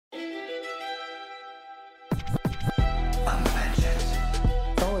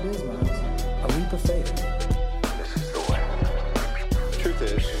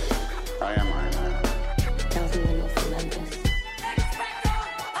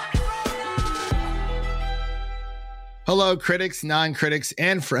Hello, critics, non-critics,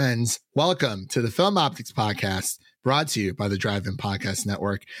 and friends. Welcome to the Film Optics Podcast, brought to you by the Drive-In Podcast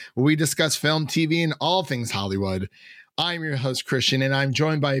Network, where we discuss film, TV, and all things Hollywood. I'm your host, Christian, and I'm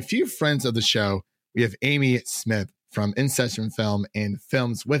joined by a few friends of the show. We have Amy Smith from In Session Film and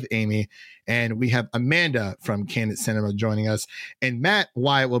Films with Amy, and we have Amanda from Candid Cinema joining us, and Matt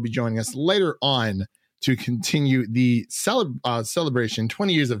Wyatt will be joining us later on to continue the celebration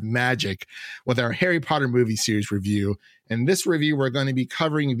 20 years of magic with our Harry Potter movie series review. In this review, we're going to be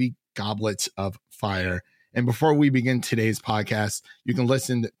covering the Goblet of Fire. And before we begin today's podcast, you can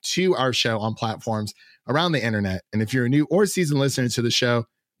listen to our show on platforms around the internet. And if you're a new or seasoned listener to the show,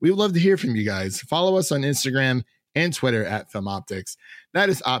 we would love to hear from you guys. Follow us on Instagram and Twitter at Film Optics. That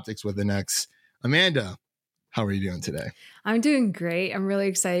is Optics with an X. Amanda, how are you doing today? I'm doing great. I'm really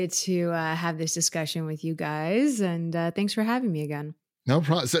excited to have this discussion with you guys, and thanks for having me again. No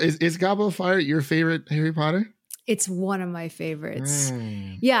problem. So is Goblet of Fire your favorite Harry Potter? It's one of my favorites.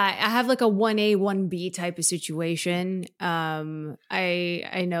 Yeah, I have like a 1A, 1B type of situation.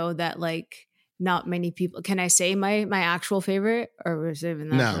 I know that like not many people. Can I say my actual favorite, or was it even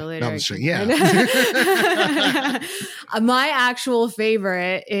that for later? No, sure. Yeah. My actual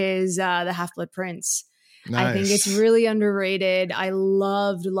favorite is the Half-Blood Prince. Nice. I think it's really underrated. I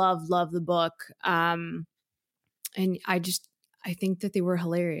love the book. And I think that they were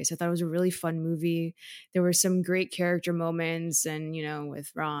hilarious. I thought it was a really fun movie. There were some great character moments, and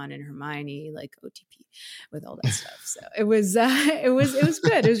with Ron and Hermione, like OTP, with all that stuff. So it was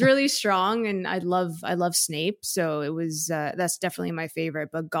good. It was really strong, and I love Snape. So it was that's definitely my favorite.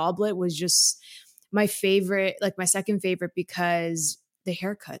 But Goblet was just my favorite, like my second favorite, because the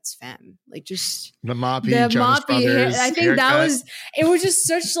haircuts, fam, like just the Jonas Brothers I think haircut. It was just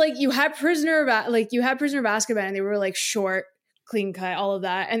such like you had Prisoner of Azkaban, and they were like short, clean cut, all of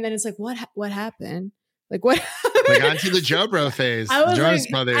that, and then it's like what happened? Like what? Like onto the Joe Bro phase. The Jonas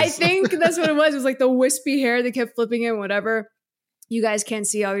Brothers. I think that's what it was. It was like the wispy hair. They kept flipping it, whatever. You guys can't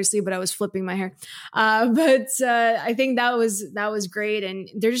see, obviously, but I was flipping my hair. But I think that was great. And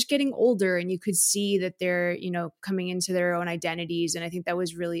they're just getting older, and you could see that they're, coming into their own identities. And I think that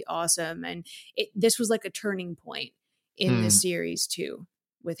was really awesome. And this was like a turning point in the series too,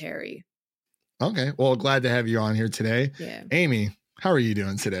 with Harry. Okay. Well, glad to have you on here today. Yeah. Amy, how are you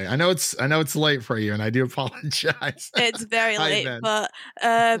doing today? I know it's late for you, and I do apologize. It's very late, but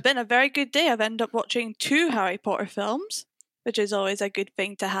been a very good day. I've ended up watching 2 Harry Potter films, which is always a good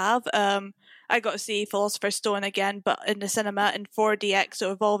thing to have. I got to see Philosopher's Stone again, but in the cinema in 4DX, so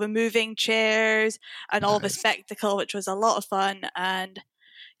involving moving chairs and all the spectacle, which was a lot of fun. And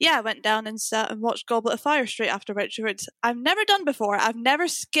yeah, I went down and sat and watched Goblet of Fire straight afterwards. I've never done before. I've never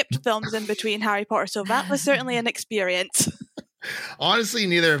skipped films in between Harry Potter, so that was certainly an experience. Honestly,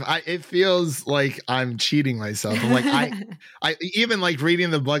 neither of I. It feels like I'm cheating myself. I'm like I even like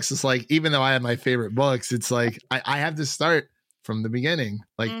reading the books. It's like, even though I have my favorite books, it's like I have to start from the beginning,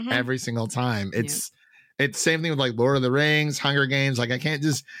 like every single time. It's same thing with like Lord of the Rings, Hunger Games. Like I can't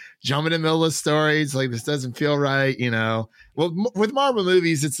just jump in the middle of stories. Like this doesn't feel right, Well, with Marvel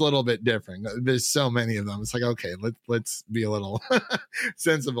movies, it's a little bit different. There's so many of them. It's like, okay, let's be a little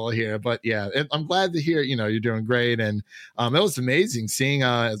sensible here. But yeah, I'm glad to hear you're doing great. And it was amazing seeing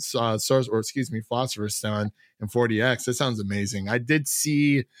Philosopher's Stone in 4DX. That sounds amazing. I did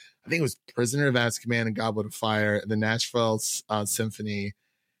see, I think it was Prisoner of Azkaban and Goblet of Fire, the Nashville Symphony.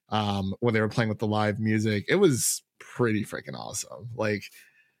 When they were playing with the live music. It was pretty freaking awesome. Like,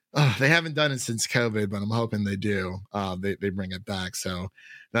 they haven't done it since COVID, but I'm hoping they do. They bring it back, so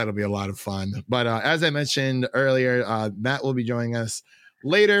that'll be a lot of fun. But as I mentioned earlier, Matt will be joining us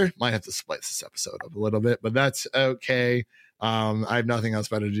later. Might have to spice this episode up a little bit, but that's okay. I have nothing else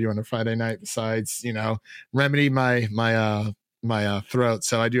better to do on a Friday night besides, remedy my throat.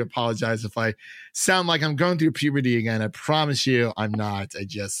 So I do apologize if I sound like I'm going through puberty again. I promise you I'm not.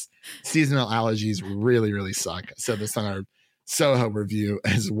 Seasonal allergies really, really suck. So this on our Soho review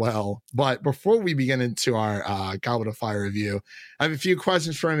as well. But before we begin into our Goblet of Fire review, I have a few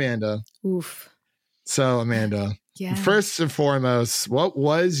questions for Amanda. Oof. So Amanda, first and foremost, what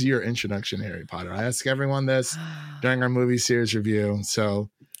was your introduction to Harry Potter? I ask everyone this during our movie series review.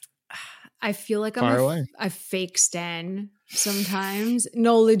 So I feel like I'm a fake stan sometimes.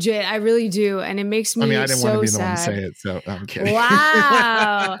 No, legit. I really do. And it makes me I didn't so want to be sad. the one to say it, so I'm kidding.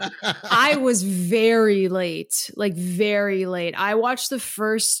 Wow. I was very late, like very late. I watched the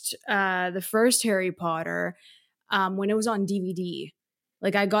first Harry Potter when it was on DVD.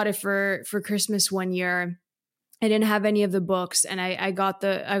 Like I got it for Christmas one year. I didn't have any of the books, and I got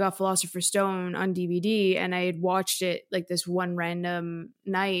Philosopher's Stone on DVD, and I had watched it like this one random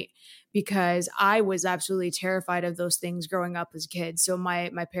night because I was absolutely terrified of those things growing up as a kid. So my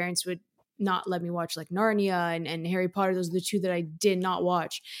parents would not let me watch like Narnia and Harry Potter. Those are the two that I did not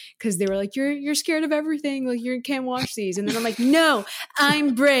watch because they were like, you're scared of everything. Like you can't watch these. And then I'm like, no,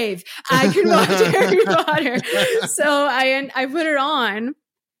 I'm brave. I can watch Harry Potter. So I put it on.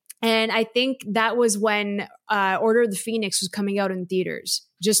 And I think that was when Order of the Phoenix was coming out in theaters,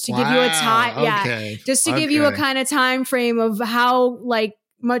 just to give you a time. Okay. Yeah. Just to give you a kind of time frame of how like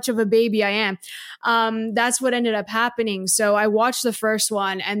much of a baby I am. That's what ended up happening. So I watched the first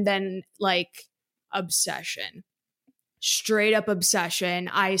one and then like obsession, straight up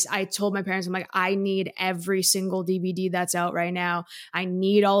obsession. I told my parents, I'm like, I need every single DVD that's out right now. I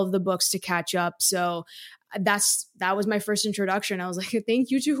need all of the books to catch up. So that was my first introduction. I was like, thank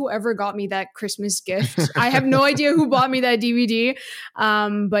you to whoever got me that Christmas gift. I have no idea who bought me that DVD.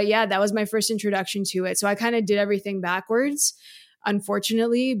 But yeah, that was my first introduction to it. So I kind of did everything backwards,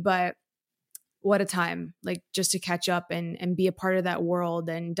 unfortunately, but what a time, like just to catch up and be a part of that world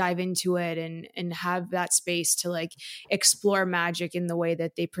and dive into it and have that space to like explore magic in the way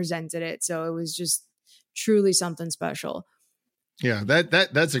that they presented it. So it was just truly something special. Yeah,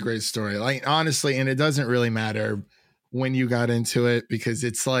 that's a great story. Like honestly, and it doesn't really matter when you got into it because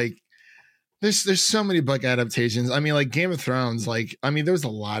it's like there's so many book adaptations. I mean, like Game of Thrones, like I mean, there was a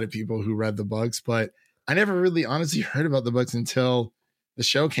lot of people who read the books, but I never really honestly heard about the books until the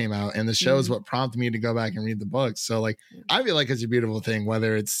show came out, and the show is what prompted me to go back and read the books. So like I feel like it's a beautiful thing,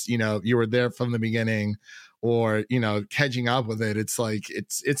 whether it's, you know, you were there from the beginning or, you know, catching up with it. It's like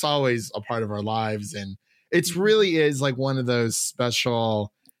it's always a part of our lives, and it's really is like one of those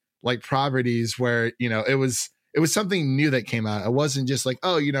special like properties where, you know, it was something new that came out. It wasn't just like,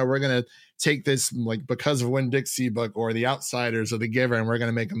 oh, you know, we're going to take this like Because of Winn-Dixie book or The Outsiders or The Giver, and we're going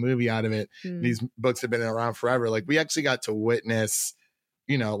to make a movie out of it. These books have been around forever. Like we actually got to witness,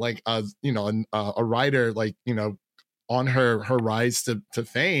 you know, like a writer, like, you know, on her rise to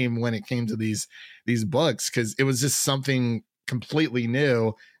fame when it came to these books, because it was just something completely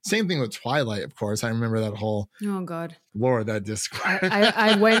new. Same thing with Twilight, of course. I remember that whole lore that described.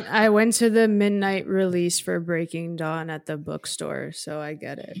 I went to the midnight release for Breaking Dawn at the bookstore, so I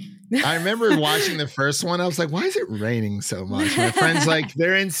get it. I remember watching the first one. I was like, why is it raining so much? My friend's like,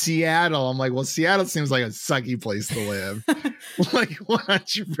 they're in Seattle. I'm like, well, Seattle seems like a sucky place to live. Like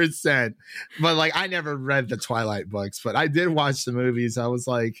 100%. But like, I never read the Twilight books, but I did watch the movies. I was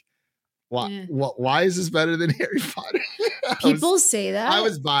like, why is this better than Harry Potter? People say that. I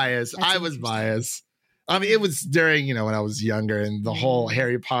was biased. I mean, it was during, you know, when I was younger, and the whole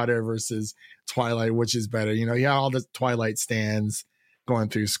Harry Potter versus Twilight, which is better. You know, yeah, all the Twilight stands going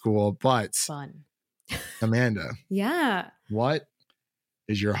through school, but fun. Amanda. Yeah. What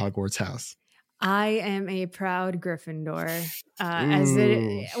is your Hogwarts house? I am a proud Gryffindor.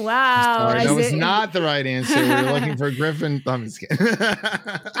 Sorry, that was not the right answer. We were looking for Griffin. I'm just kidding.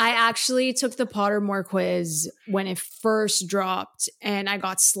 I actually took the Pottermore quiz when it first dropped, and I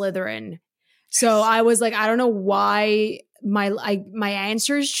got Slytherin. So I was like, I don't know why my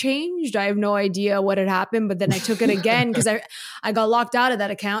answers changed. I have no idea what had happened, but then I took it again because I got locked out of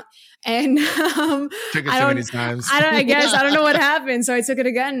that account. And took it too many times. I guess I don't know what happened. So I took it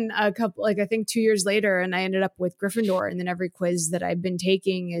again I think 2 years later, and I ended up with Gryffindor. And then every quiz that I've been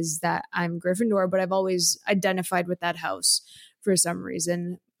taking is that I'm Gryffindor, but I've always identified with that house for some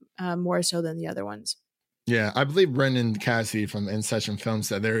reason, more so than the other ones. Yeah, I believe Brendan Cassidy from In Session Film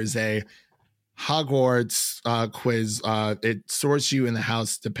said there is a Hogwarts quiz. It sorts you in the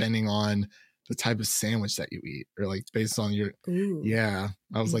house depending on the type of sandwich that you eat, or like based on your yeah.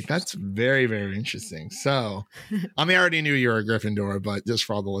 I was like, that's very, very interesting. So I mean, I already knew you were a Gryffindor, but just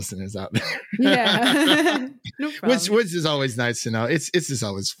for all the listeners out there, yeah. No problem. which is always nice to know. It's just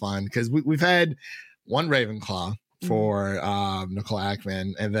always fun because we've had one Ravenclaw for Nicole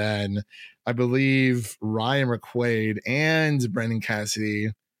Ackman, and then I believe Ryan McQuaid and Brendan Cassidy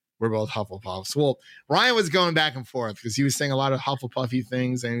were both Hufflepuffs. Well, Ryan was going back and forth because he was saying a lot of Hufflepuffy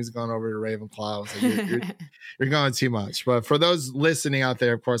things, and he was going over to Ravenclaw. I was like, you're going too much. But for those listening out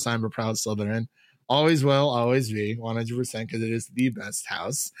there, of course, I'm a proud Slytherin. Always will, always be, 100%, because it is the best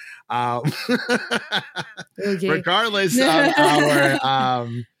house. Regardless of our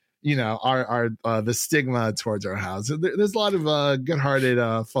you know, our the stigma towards our house. There's a lot of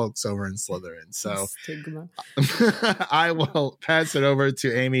good-hearted folks over in Slytherin. So stigma. I will pass it over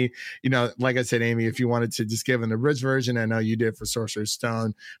to Amy. You know, like I said, Amy, if you wanted to just give an abridged version, I know you did for Sorcerer's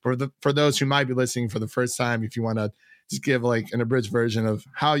Stone. For those who might be listening for the first time, if you want to just give like an abridged version of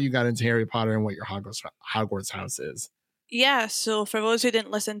how you got into Harry Potter and what your Hogwarts house is. Yeah, so for those who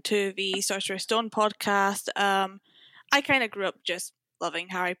didn't listen to the Sorcerer's Stone podcast, I kind of grew up just loving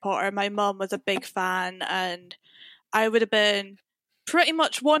Harry Potter. My mum was a big fan, and I would have been pretty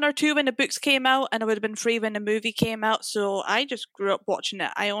much 1 or 2 when the books came out, and I would have been 3 when the movie came out, so I just grew up watching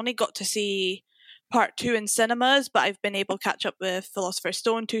it. I only got to see part 2 in cinemas, but I've been able to catch up with Philosopher's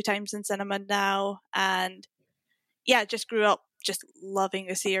Stone 2 times in cinema now, and yeah, just grew up just loving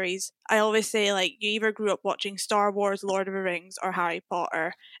the series. I always say, like, you either grew up watching Star Wars, Lord of the Rings, or Harry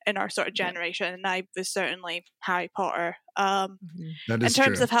Potter in our sort of generation, and I was certainly Harry Potter. That in is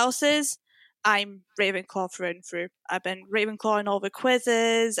terms true. of houses, I'm Ravenclaw through and through. I've been Ravenclaw in all the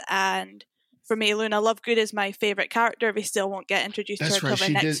quizzes, and for me, Luna Lovegood is my favourite character. We still won't get introduced That's to her right, till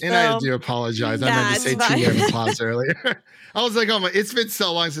she the did, next and film. I do apologize. I Nah, meant to say it's 2 fine. Ravenclaws earlier. I was like, oh my, it's been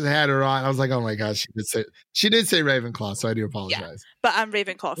so long since I had her on. I was like, oh my gosh, she did say Ravenclaw, so I do apologize. But I'm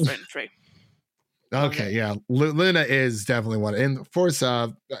Ravenclaw through and through. Okay, yeah, Luna is definitely one. And of course,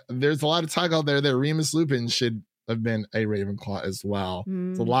 there's a lot of talk out there that Remus Lupin should have been a Ravenclaw as well.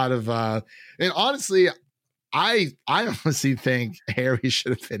 It's a lot of, and honestly, I honestly think Harry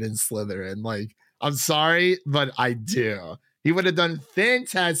should have been in Slytherin. Like, I'm sorry, but I do. He would have done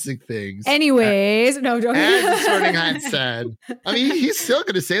fantastic things. Anyways, no joking. As the Sorting Hat said, I mean, he's still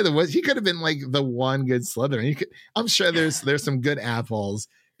going to say that he could have been like the one good Slytherin. I'm sure there's some good apples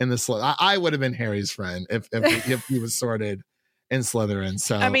in the Slytherin. I would have been Harry's friend if he was sorted in Slytherin.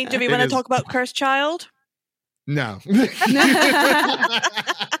 So I mean, do we want to talk about Cursed Child? No.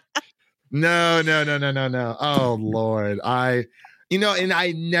 No. Oh Lord. I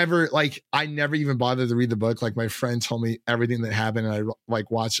never even bothered to read the book. Like, my friend told me everything that happened, and I like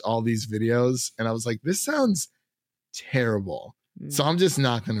watched all these videos, and I was like, this sounds terrible. So I'm just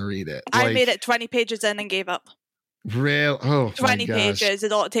not going to read it. I made it 20 pages in and gave up. Real? Oh, 20 pages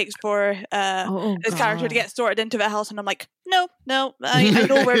is all it takes for his character to get sorted into the house, and I'm like, no, I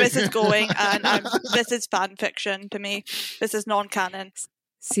know where this is going, and this is fan fiction to me. This is non-canon.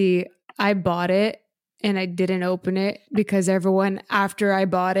 See, I bought it and I didn't open it because everyone after I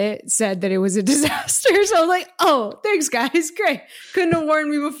bought it said that it was a disaster. So I was like, oh, thanks guys. Great. Couldn't have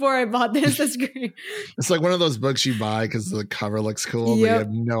warned me before I bought this. That's great. It's like one of those books you buy because the cover looks cool, but you have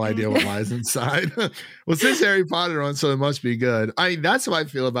no idea what lies inside. Well, since Harry Potter on, so it must be good. I mean, that's how I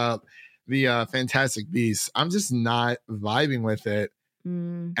feel about the Fantastic Beasts. I'm just not vibing with it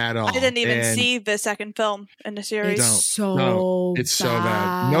at all. I didn't even see the second film in the series. It's so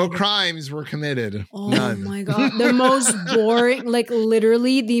bad. No crimes were committed. Oh None. my god, the most boring, like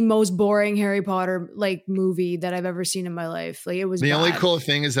literally the most boring Harry Potter like movie that I've ever seen in my life. Like, it was the bad. only cool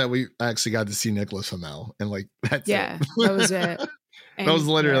thing is that we actually got to see Nicholas Flamel, and like that's that was it. And, that was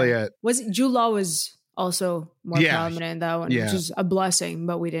literally it. Was Jude Law was also more prominent in that one, which is a blessing,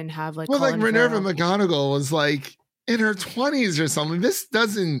 but we didn't have like. Well, Colin like Minerva Farrell. McGonagall was like in her 20s or something. This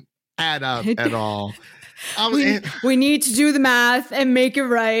doesn't add up at all. We need to do the math and make it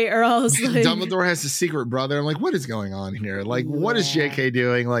right, or else like, Dumbledore has a secret brother. I'm like, what is going on here? Like, what is JK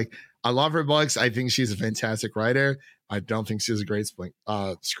doing? Like, I love her books. I think she's a fantastic writer. I don't think she's a great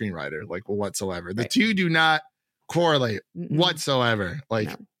screenwriter, like, whatsoever. The two do not correlate whatsoever. Like,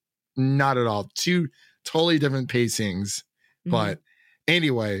 not at all. Two totally different pacings. But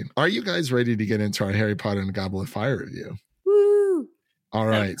anyway, are you guys ready to get into our Harry Potter and the Goblet of Fire review? Woo! All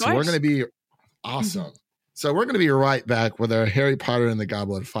right. So we're going to be awesome. So we're going to be right back with our Harry Potter and the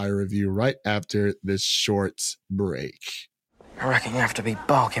Goblet of Fire review right after this short break. I reckon you have to be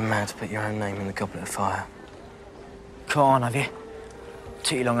barking mad to put your own name in the Goblet of Fire. Come on, have you?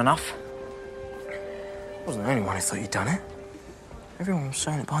 Took you long enough? I wasn't the only one who thought you'd done it. Everyone was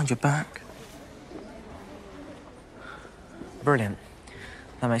saying it behind your back. Brilliant.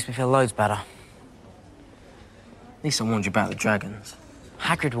 That makes me feel loads better. At least I warned you about the dragons.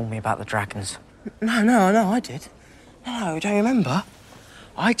 Hagrid warned me about the dragons. No, I did. No, don't you remember?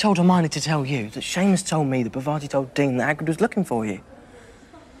 I told Hermione to tell you that Seamus told me that Bavati told Dean that Hagrid was looking for you.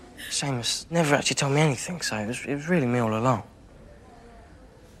 Seamus never actually told me anything, so it was really me all along.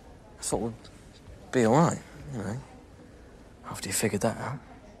 I thought we'd be all right, you know, after you figured that out.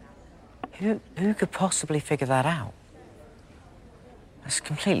 Who could possibly figure that out? That's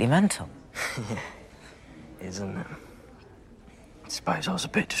completely mental. Yeah, isn't it? I suppose I was a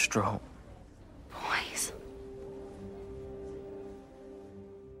bit distraught. Boys.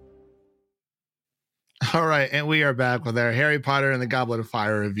 All right, and we are back with our Harry Potter and the Goblet of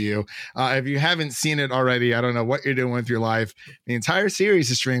Fire review. If you haven't seen it already, I don't know what you're doing with your life. The entire series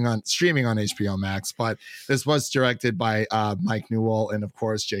is streaming on HBO Max, but this was directed by Mike Newell and, of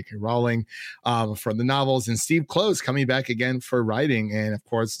course, J.K. Rowling from the novels, and Steve Close coming back again for writing, and, of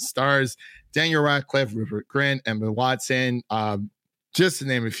course, stars Daniel Radcliffe, Rupert Grint, Emma Watson, just to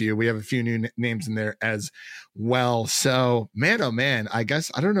name a few. We have a few new names in there as well. So, man, oh man, I guess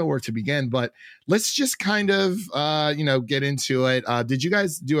I don't know where to begin, but let's just kind of, get into it. Did you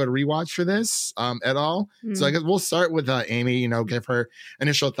guys do a rewatch for this at all? So I guess we'll start with Amy, give her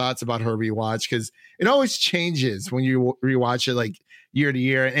initial thoughts about her rewatch, because it always changes when you rewatch it like year to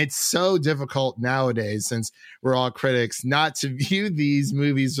year. And it's so difficult nowadays, since we're all critics, not to view these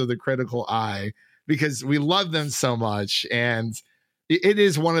movies with a critical eye, because we love them so much. And it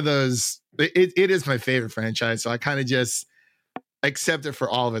is one of those, it is my favorite franchise. So I kind of just accept it for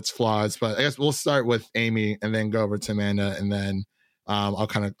all of its flaws. But I guess we'll start with Amy and then go over to Amanda, and then I'll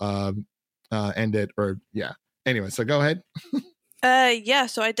kind of end it. Or yeah. Anyway, so go ahead.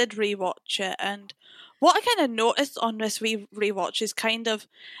 So I did rewatch it, and what I kind of noticed on this rewatch is kind of,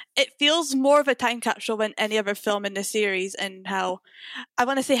 it feels more of a time capsule than any other film in the series, and how, I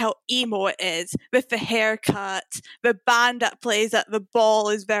want to say how emo it is, with the haircut, the band that plays at the ball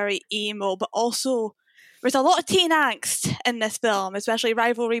is very emo, but also there's a lot of teen angst in this film, especially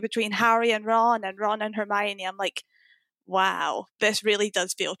rivalry between Harry and Ron and Hermione. I'm like, wow, this really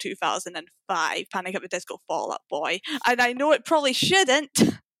does feel 2005, Panic at the Disco Fall Out Boy. And I know it probably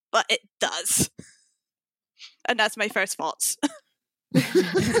shouldn't, but it does. And that's my first thoughts.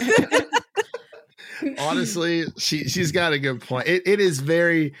 Honestly, she's got a good point. It is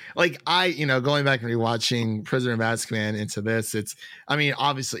very, like, going back and rewatching Prisoner of Azkaban into this,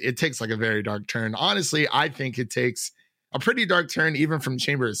 obviously it takes like a very dark turn. Honestly, I think it takes a pretty dark turn even from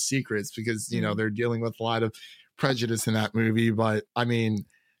Chamber of Secrets, because they're dealing with a lot of prejudice in that movie. But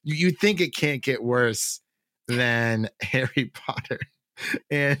you think it can't get worse than Harry Potter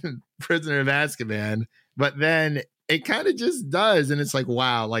and Prisoner of Azkaban, but then it kind of just does. And it's like,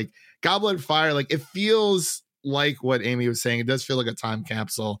 wow, like Goblet of Fire, like it feels like what Amy was saying. It does feel like a time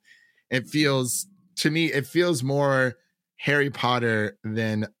capsule. To me, it feels more Harry Potter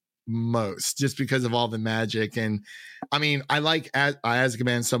than most, just because of all the magic. And I like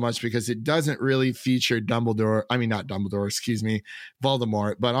Azkaban so much because it doesn't really feature Voldemort.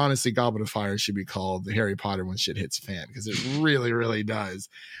 But honestly, Goblet of Fire should be called the Harry Potter when shit hits fan, because it really, really does.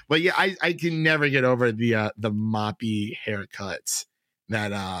 But yeah, I can never get over the moppy haircuts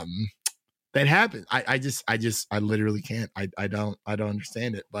that happen. I literally can't. I don't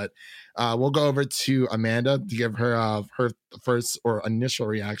understand it. But we'll go over to Amanda to give her her first or initial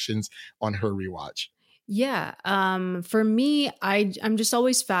reactions on her rewatch. Yeah. For me, I'm just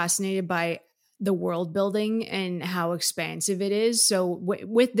always fascinated by the world building and how expansive it is. So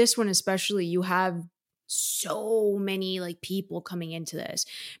with this one especially, you have so many like people coming into this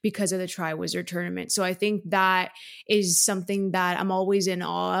because of the Triwizard Tournament. So I think that is something that I'm always in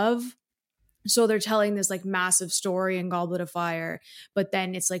awe of. So they're telling this like massive story in Goblet of Fire, but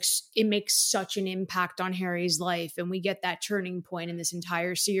then it's like it makes such an impact on Harry's life, and we get that turning point in this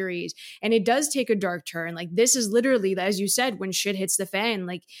entire series. And it does take a dark turn. Like this is literally, as you said, when shit hits the fan.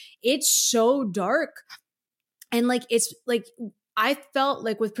 Like it's so dark, and like it's like I felt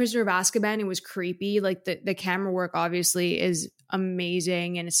like with Prisoner of Azkaban, it was creepy. Like the camera work obviously is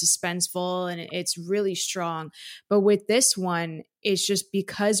amazing and it's suspenseful and it's really strong. But with this one, it's just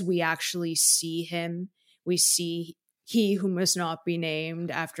because we actually see him, we see he who must not be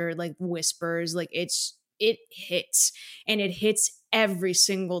named after like whispers, like it hits, and it hits every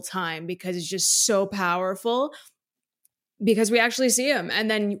single time because it's just so powerful. Because we actually see him. And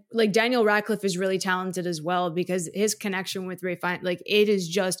then like Daniel Radcliffe is really talented as well, because his connection with Ray Fiennes, like it is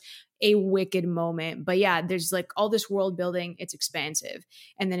just a wicked moment. But yeah, there's like all this world building, it's expansive.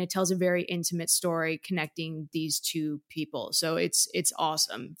 And then it tells a very intimate story connecting these two people. So it's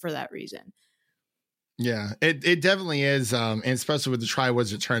awesome for that reason. Yeah, it definitely is. And especially with the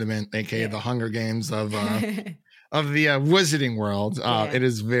Triwizard Tournament, aka the Hunger Games of the wizarding world. It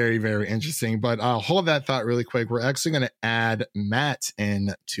is very, very interesting. But hold that thought really quick. We're actually going to add Matt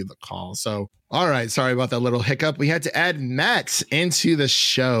into the call. So, all right. Sorry about that little hiccup. We had to add Matt into the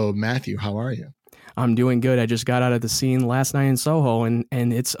show. Matthew, how are you? I'm doing good. I just got out of the scene last night in Soho, and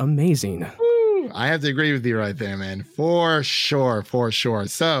it's amazing. I have to agree with you right there, man. For sure.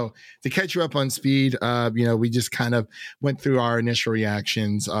 So to catch you up on speed, we just kind of went through our initial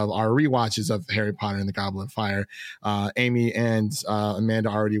reactions of our rewatches of Harry Potter and the Goblet of Fire. Amy and Amanda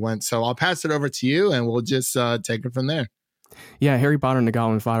already went. So I'll pass it over to you and we'll just take it from there. Yeah, Harry Potter and the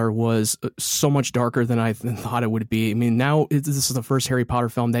Goblet of Fire was so much darker than I thought it would be. I mean, now this is the first Harry Potter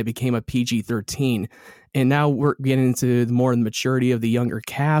film that became a PG-13, and now we're getting into more the maturity of the younger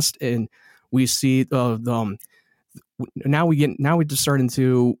cast, and we see now we're just starting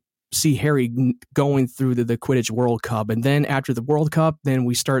to see Harry going through the Quidditch World Cup, and then after the World Cup, then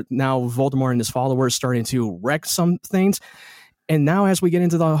we start now Voldemort and his followers starting to wreck some things. And now, as we get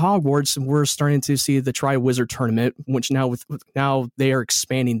into the Hogwarts, we're starting to see the Triwizard Tournament, which now they are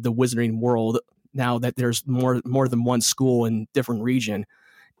expanding the Wizarding world. Now that there's more than one school in different region,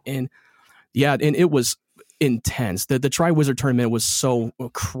 and yeah, and it was intense. The Triwizard Tournament was so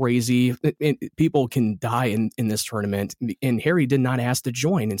crazy. People can die in this tournament, and Harry did not ask to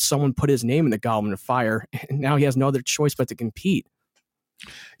join, and someone put his name in the Goblet of Fire, and now he has no other choice but to compete.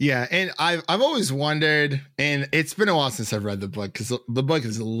 Yeah, and I've always wondered, and it's been a while since I've read the book because the book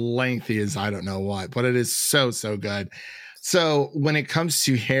is lengthy as I don't know what, but it is so good. So when it comes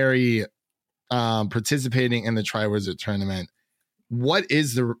to Harry participating in the Triwizard Tournament, what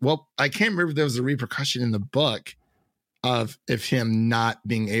is I can't remember if there was a repercussion in the book of him not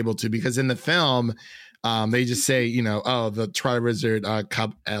being able to, because in the film they just say, the Triwizard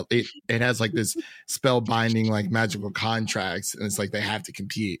Cup, it has like this spell binding, like magical contracts, and it's like they have to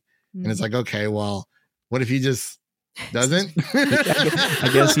compete. And it's like, okay, well, what if he just doesn't? I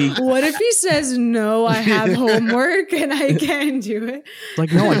guess he. What if he says, no, I have homework and I can't do it?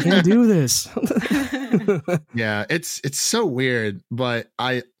 Like, no, I can't do this. Yeah, it's so weird. But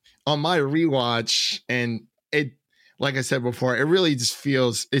on my rewatch, and it, like I said before, it really just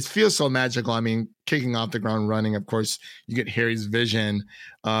feels so magical. I mean, kicking off the ground running, of course, you get Harry's vision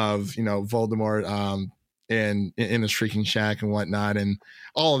of, Voldemort in the Shrieking Shack and whatnot, and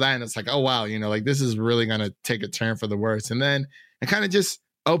all of that. And it's like, oh, wow, like this is really going to take a turn for the worse. And then it kind of just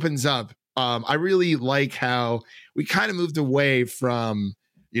opens up. I really like how we kind of moved away from,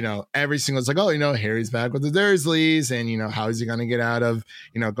 every single, it's like, oh, Harry's back with the Dursleys, and, how is he going to get out of,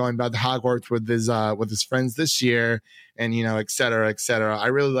 going back to Hogwarts with his friends this year, and, et cetera, et cetera. I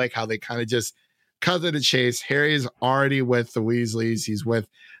really like how they kind of just cut to the chase. Harry's already with the Weasleys. He's with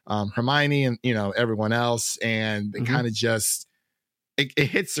Hermione and, everyone else. And they kind of just, it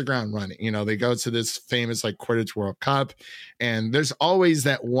hits the ground running. They go to this famous like Quidditch World Cup, and there's always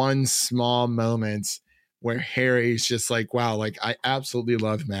that one small moment where Harry's just like, wow, like I absolutely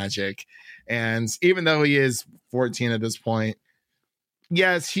love magic. And even though he is 14 at this point,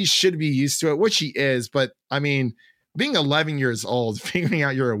 yes, he should be used to it, which he is. But I mean, being 11 years old, figuring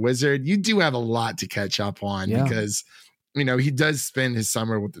out you're a wizard, you do have a lot to catch up on because, he does spend his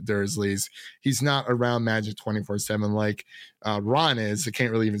summer with the Dursleys. He's not around magic 24/7 like Ron is. I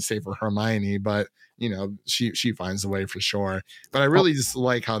can't really even say for Hermione, but, she finds a way for sure. But I really just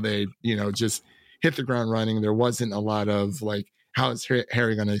like how they, just hit the ground running. There wasn't a lot of like, how is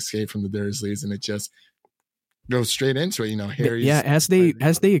Harry going to escape from the Dursleys? And it just goes straight into it. Harry's. Yeah, as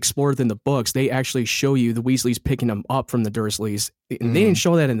they explored in the books, they actually show you the Weasleys picking them up from the Dursleys. And they didn't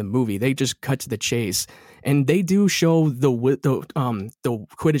show that in the movie. They just cut to the chase. And they do show the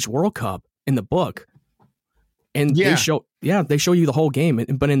Quidditch World Cup in the book. And they show you the whole game,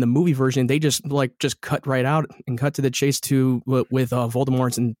 but in the movie version, they just cut right out and cut to the chase with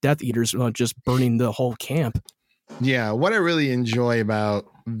Voldemort's and Death Eaters just burning the whole camp. Yeah, what I really enjoy about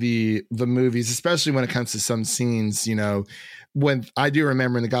the movies, especially when it comes to some scenes, when I do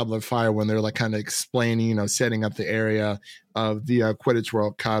remember in the Goblet of Fire when they're like kind of explaining, setting up the area of the Quidditch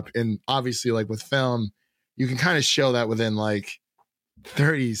World Cup, and obviously like with film, you can kind of show that within like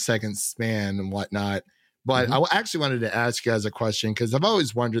 30-second span and whatnot. But I actually wanted to ask you guys a question because I've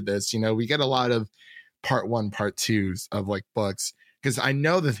always wondered this. We get a lot of part 1, part 2s of like books, because I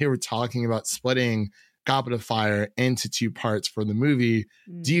know that they were talking about splitting Goblet of Fire into 2 parts for the movie.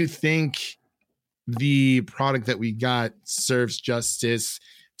 Do you think the product that we got serves justice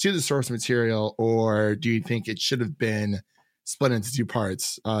to the source material, or do you think it should have been split into 2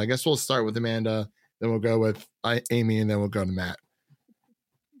 parts? I guess we'll start with Amanda, then we'll go with Amy, and then we'll go to Matt.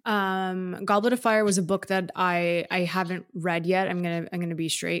 Goblet of Fire was a book that I haven't read yet. I'm gonna be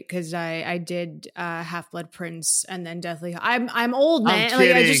straight because I did Half-Blood Prince and then Deathly. I'm old, man.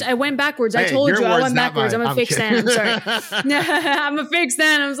 I went backwards. I told you I went backwards. I'm a fake stan. I'm sorry. I'm a fake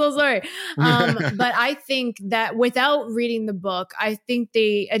stan. I'm so sorry. But I think that without reading the book, I think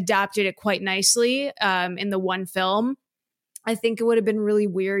they adapted it quite nicely in the one film. I think it would have been really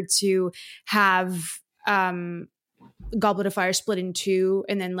weird to have Goblet of Fire split in 2,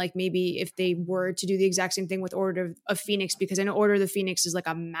 and then like maybe if they were to do the exact same thing with Order of Phoenix, because I know Order of the Phoenix is like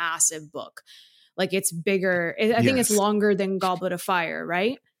a massive book, like it's bigger. I think it's longer than Goblet of Fire,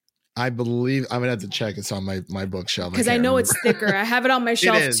 right? I believe I'm gonna have to check. It's on my bookshelf because I know it's thicker. I have it on my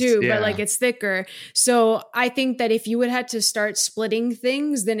shelf too, yeah. but like it's thicker. So I think that if you would have to start splitting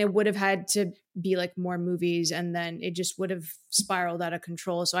things, then it would have had to be like more movies, and then it just would have spiraled out of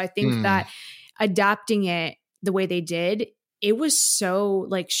control. So I think that adapting it the way they did, it was so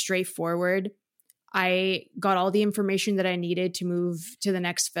like straightforward. I got all the information that I needed to move to the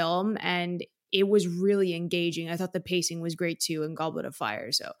next film, and it was really engaging. I thought the pacing was great too in Goblet of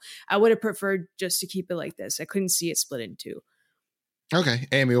Fire. So I would have preferred just to keep it like this. I couldn't see it split in two. Okay.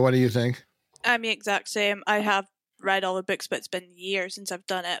 Amy, what do you think? I'm the exact same. I have read all the books, but it's been years since I've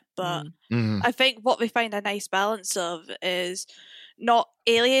done it. But I think what we find a nice balance of is not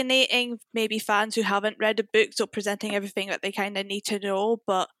alienating maybe fans who haven't read the book, so presenting everything that they kind of need to know,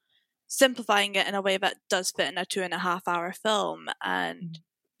 but simplifying it in a way that does fit in a 2.5 hour film. And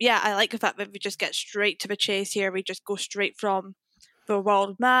yeah, I like the fact that we just get straight to the chase here. We just go straight from the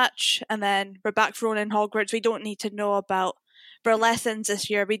world match, and then we're back thrown in Hogwarts. We don't need to know about their lessons this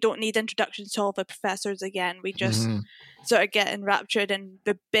year. We don't need introductions to all the professors again. We just sort of get enraptured in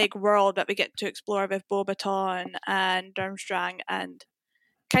the big world that we get to explore with Beauxbaton and Durmstrang, and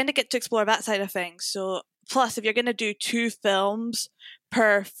kind of get to explore that side of things. So plus, if you're going to do 2 films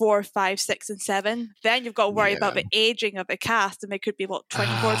per 4, 5, 6, and 7, then you've got to worry about the aging of the cast, and they could be 24,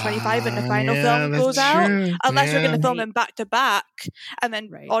 25 when the final film goes out, unless you're going to film them back to back, and then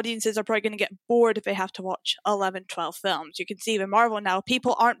audiences are probably going to get bored if they have to watch 11, 12 films. You can see with Marvel now,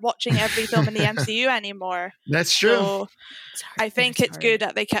 people aren't watching every film in the MCU anymore. That's true. So I think it's good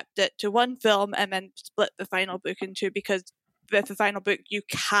that they kept it to 1 film and then split the final book in 2, because with the final book you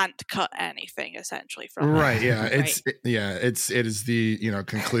can't cut anything essentially from it. It is the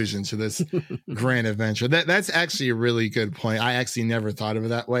conclusion to this grand adventure. That's actually a really good point. I actually never thought of it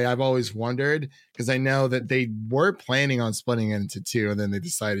that way. I've always wondered, because I know that they were planning on splitting it into 2, and then they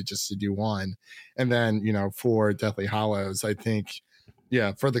decided just to do 1, and then for Deathly Hallows, I think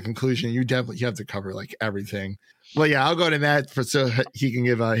for the conclusion you have to cover like everything. Well, yeah, I'll go to Matt so he can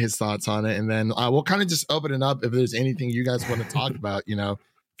give his thoughts on it, and then we'll kind of just open it up. If there's anything you guys want to talk about,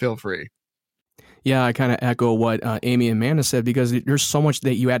 feel free. Yeah, I kind of echo what Amy and Amanda said, because there's so much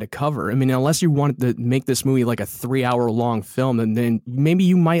that you had to cover. I mean, unless you wanted to make this movie like a 3-hour long film, and then maybe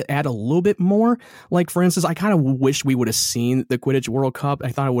you might add a little bit more. Like, for instance, I kind of wish we would have seen the Quidditch World Cup. I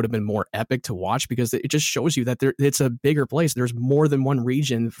thought it would have been more epic to watch, because it just shows you that it's a bigger place. There's more than one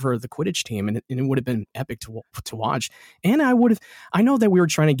region for the Quidditch team, and it would have been epic to watch. And I know that we were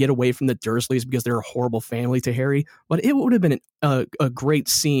trying to get away from the Dursleys because they're a horrible family to Harry, but it would have been a great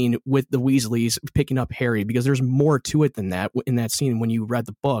scene with the Weasleys picking up Harry, because there's more to it than that in that scene when you read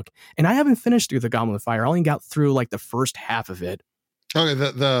the book. And I haven't finished through the Goblet of Fire. I only got through like the first half of it. Okay,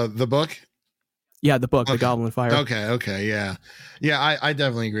 the book? Yeah, the book, The Goblet of Fire. Okay, yeah. I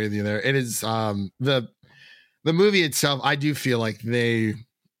definitely agree with you there. It is the movie itself, I do feel like they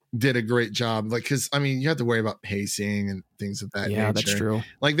did a great job, like, because I mean you have to worry about pacing and things of that nature. Yeah, that's true.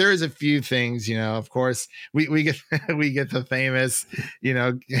 Like, there is a few things, of course we get we get the famous,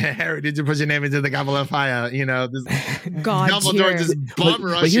 Harry, did you put your name into the Goblet of Fire? This Dumbledore just bum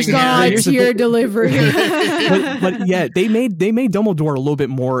rushing God's tier delivery. but yeah, they made Dumbledore a little bit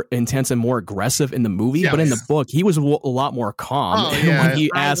more intense and more aggressive in the movie, but in the book he was a lot more calm. When he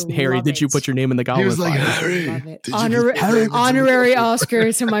asked Harry, did you put your name in the Goblet of Fire? Harry, honorary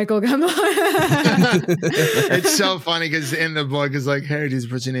Oscar to Michael Gambon. It's so funny because in the book it's like, Harry, did you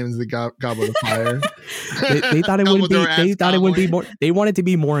put your name into the Goblet of Fire? they thought it would be. They thought it would be more. They wanted to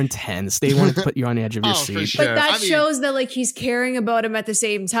be more intense. They wanted to put you on the edge of your seat. Sure. But that shows that like he's caring about him at the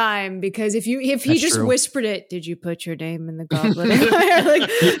same time. Because if he just whispered it, did you put your name in the Goblet of Fire? Like,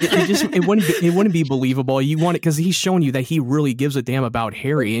 it wouldn't be believable. You want it because he's showing you that he really gives a damn about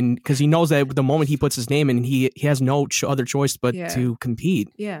Harry, and because he knows that the moment he puts his name in, he has no other choice but to compete.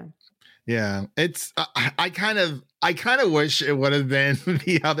 Yeah, it's I kind of wish it would have been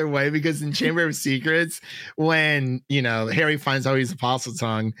the other way, because in Chamber of Secrets, when Harry finds out he's Apostle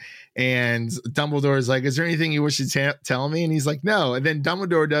Tongue, and Dumbledore is like, "Is there anything you wish to tell me?" And he's like, "No." And then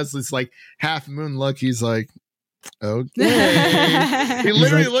Dumbledore does this like half moon look. He's like, okay. He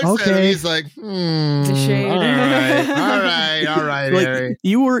literally looks at him. He's like, The shade. All right, like, Harry.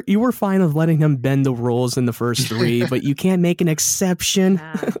 You were fine with letting him bend the rules in the first 3, but you can't make an exception.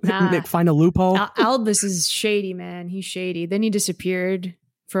 Nah. Find a loophole. Albus is shady, man. He's shady. Then he disappeared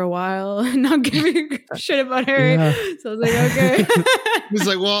for a while, not giving a shit about Harry. Yeah. So I was like, okay. He's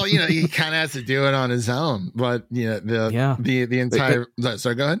like, well, he kind of has to do it on his own. But the entire.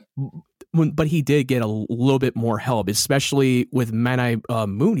 Sorry, go ahead. but he did get a little bit more help, especially with Manai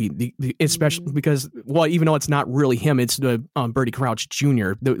Mooney, especially because, well, even though it's not really him, it's the Bertie Crouch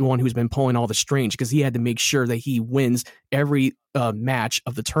Jr., the one who's been pulling all the strings, because he had to make sure that he wins every match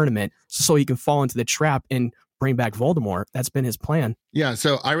of the tournament so he can fall into the trap and bring back Voldemort. That's been his plan. Yeah,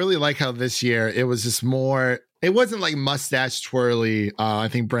 so I really like how this year it was just more, it wasn't like mustache twirly. I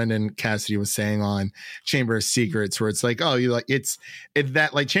think Brendan Cassidy was saying on Chamber of Secrets, where it's like, oh, you like it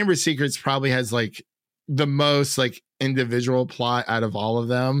that like Chamber of Secrets probably has like the most like individual plot out of all of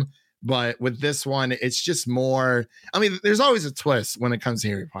them. But with this one, it's just more, I mean, there's always a twist when it comes to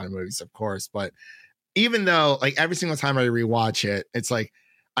Harry Potter movies, of course. But even though like every single time I rewatch it, it's like,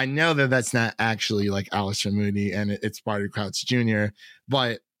 I know that that's not actually like Alistair Mooney and it's Barty Crouch Jr.,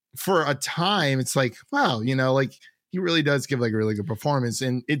 but for a time, it's like, wow, you know, like he really does give like a really good performance,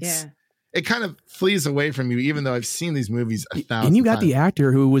 and it kind of flees away from you, even though I've seen these movies 1,000 And you got times. the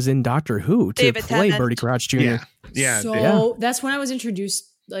actor who was in Doctor Who to David play Tennant. Bertie Crouch Jr. So that's when I was introduced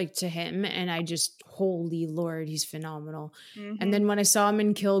like to him, and I just, holy Lord, he's phenomenal. Mm-hmm. And then when I saw him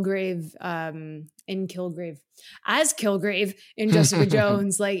in Kilgrave as Kilgrave in Jessica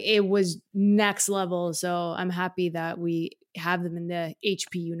Jones, like it was next level. So I'm happy that we have them in the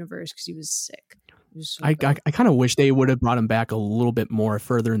HP universe because he was sick. I kind of wish they would have brought him back a little bit more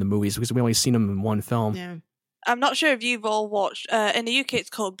further in the movies, because we only seen him in one film. Yeah. I'm not sure if you've all watched, in the UK it's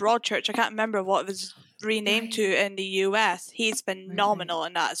called Broadchurch. I can't remember what it was renamed to in the US. He's phenomenal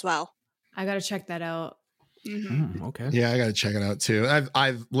in that as well. I gotta check that out. Mm-hmm. Okay. Yeah, I got to check it out too.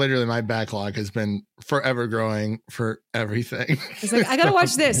 I've literally, my backlog has been forever growing for everything. It's like, I gotta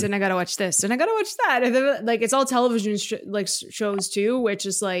watch this, and I gotta watch this, and I gotta watch that, and then like it's all television shows too, which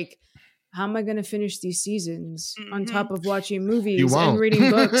is like, how am I going to finish these seasons on top of watching movies and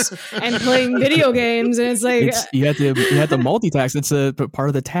reading books and playing video games? And it's like, you have to multitask. It's a part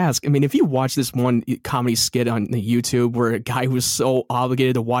of the task. I mean, if you watch this one comedy skit on the YouTube where a guy was so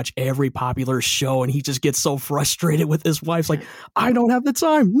obligated to watch every popular show and he just gets so frustrated with his wife's like, I don't have the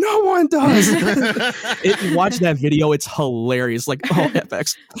time. No one does. If you watch that video, it's hilarious. Like, oh,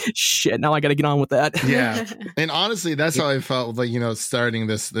 FX shit. Now I got to get on with that. Yeah. And honestly, that's how I felt with, like, you know, starting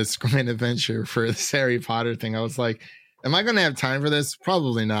this grand adventure for this Harry Potter thing. I was like, am I going to have time for this?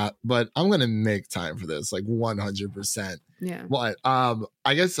 Probably not, but I'm going to make time for this, like 100%. Yeah. But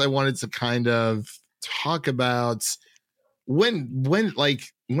I guess I wanted to kind of talk about when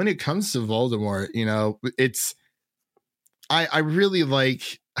it comes to Voldemort, you know, it's, I really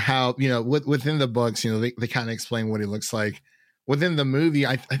like how, you know, within the books, you know, they kind of explain what he looks like. Within the movie,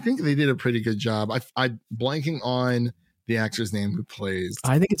 I think they did a pretty good job. I'm blanking on the actor's name who plays.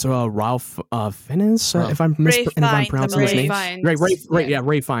 I think it's Ralph Fiennes, if I'm pronouncing his name. Right. Yeah,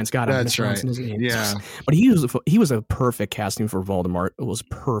 Ray Fiennes. Got it. That's right. His name. Yeah, but he was a perfect casting for Voldemort. It was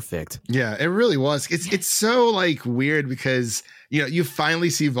perfect. Yeah, it really was. It's so like weird because, you know, you finally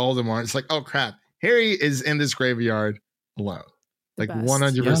see Voldemort. It's like, oh crap, Harry is in this graveyard alone. Like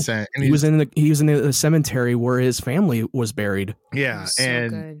 100%. Yeah. And he was in the cemetery where his family was buried. Yeah, so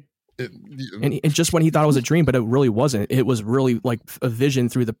and good. And just when he thought it was a dream, but it really wasn't. It was really like a vision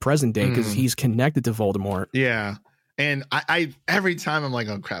through the present day because he's connected to Voldemort. Yeah. And I every time I'm like,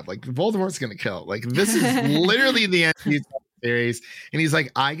 oh crap, like Voldemort's gonna kill. Like this is literally the end of the series. And he's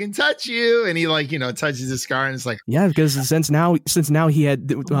like, I can touch you. And he like, you know, touches his scar and it's like, yeah, because since now he had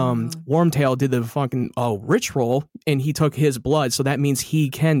Wormtail did the fucking ritual and he took his blood, so that means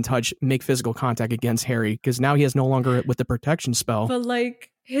he can make physical contact against Harry because now he has no longer with the protection spell. But like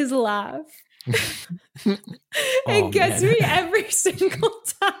his laugh, it gets me every single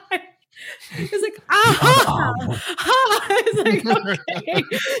time. It's like, it's like, okay.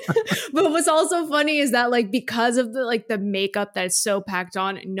 But what's also funny is that like because of the makeup that's so packed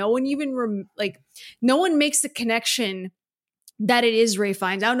on, no one even no one makes the connection that it is Ray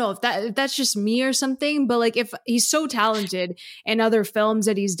Fiennes. I don't know if that's just me or something, but like if he's so talented in other films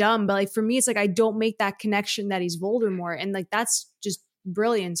that he's done, but like for me, it's like I don't make that connection that he's Voldemort, and like that's just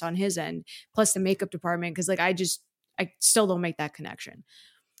brilliance on his end. Plus the makeup department, because like I still don't make that connection.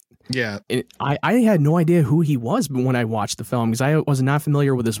 Yeah, I had no idea who he was when I watched the film because I was not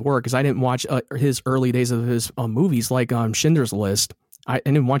familiar with his work because I didn't watch his early days of his movies like Schindler's List. I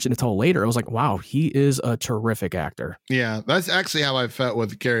didn't watch it until later. I was like, wow, he is a terrific actor. Yeah, that's actually how I felt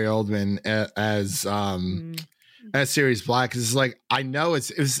with Gary Oldman as Sirius Black. Because it's like I know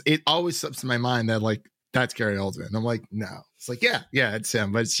it always slips in my mind that like that's Gary Oldman. And I'm like, no. It's like, yeah, it's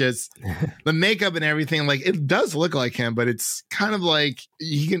him. But it's just the makeup and everything. Like, it does look like him, but it's kind of like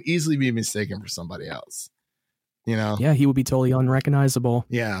he can easily be mistaken for somebody else. You know? Yeah, he would be totally unrecognizable.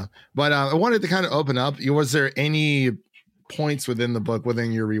 Yeah. But I wanted to kind of open up. Was there any points within the book,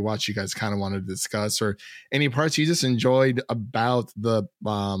 within your rewatch, you guys kind of wanted to discuss, or any parts you just enjoyed about the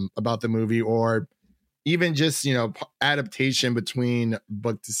movie, or even just, you know, adaptation between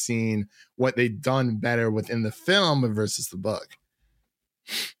book to scene, what they've done better within the film versus the book.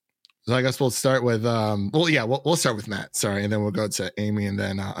 So I guess we'll start with we'll start with Matt, sorry, and then we'll go to Amy and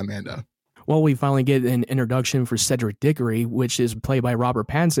then Amanda. Well, we finally get an introduction for Cedric Diggory, which is played by Robert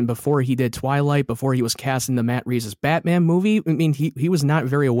Pattinson. Before he did Twilight, before he was cast in the Matt Reeves' Batman movie, I mean, he was not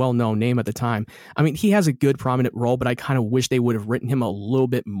very a well-known name at the time. I mean, he has a good prominent role, but I kind of wish they would have written him a little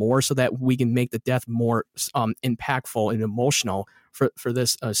bit more so that we can make the death more impactful and emotional for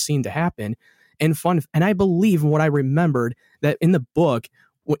this scene to happen and fun. And I believe what I remembered that in the book,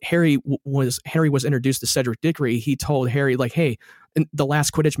 when Harry was introduced to Cedric Diggory, he told Harry, like, hey, in the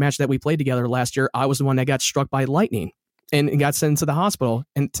last Quidditch match that we played together last year, I was the one that got struck by lightning and got sent to the hospital.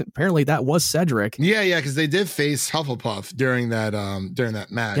 And apparently that was Cedric. Yeah, because they did face Hufflepuff during that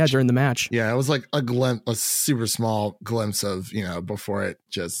match. Yeah, during the match. Yeah, it was like a super small glimpse of, you know, before it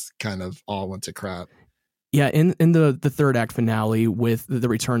just kind of all went to crap. Yeah, in the third act finale with the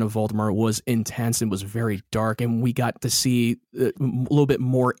return of Voldemort was intense and was very dark, and we got to see a little bit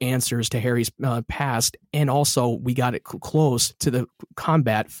more answers to Harry's past, and also we got it close to the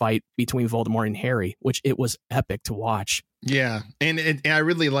combat fight between Voldemort and Harry, which it was epic to watch. Yeah, and I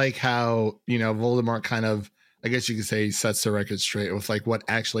really like how, you know, Voldemort kind of, I guess you could say, sets the record straight with like what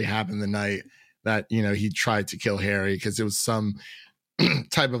actually happened the night that, you know, he tried to kill Harry, because it was some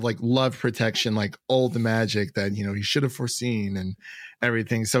type of like love protection, like old magic that, you know, he should have foreseen and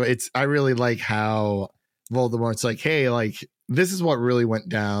everything. So I really like how Voldemort's like, hey, like, this is what really went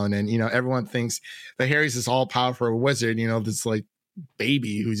down. And, you know, everyone thinks that Harry's this all powerful wizard, you know, this like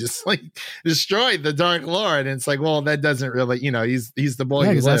baby who just like destroyed the Dark Lord. And it's like, well, that doesn't really, you know, he's the boy.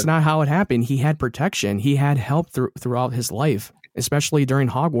 Yeah, because that's not how it happened. He had protection. He had help throughout his life, especially during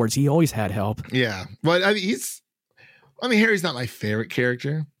Hogwarts. He always had help. Yeah. But I mean, Harry's not my favorite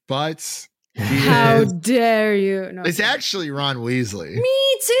character, but how dare you? No, it's actually Ron Weasley.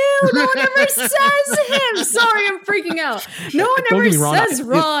 Me too. No one ever says him. Sorry, I'm freaking out. No one ever says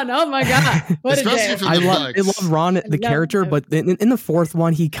Ron. Oh my god, what a day! I love Ron, the character, but in the fourth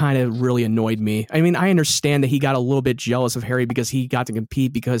one, he kind of really annoyed me. I mean, I understand that he got a little bit jealous of Harry because he got to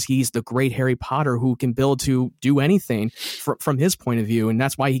compete because he's the great Harry Potter who can build to do anything from his point of view, and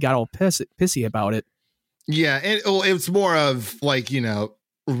that's why he got all pissy about it. Yeah, and it's more of like, you know,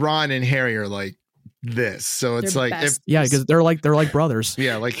 Ron and Harry are like this, so it's they're like because they're like brothers.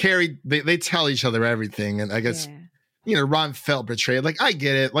 Yeah, like Harry, they tell each other everything, and I guess you know, Ron felt betrayed. Like, I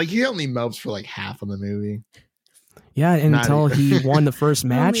get it. Like, he only mopes for like half of the movie. Yeah, and until he won the first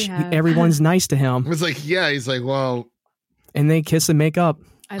match, everyone's nice to him. It was like, yeah, he's like, well, and they kiss and make up.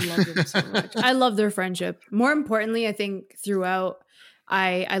 I love them so much. I love their friendship. More importantly, I think throughout,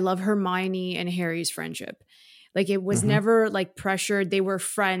 I love Hermione and Harry's friendship. Like, it was never like pressured. They were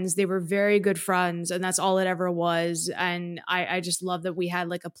friends. They were very good friends, and that's all it ever was. And I just love that we had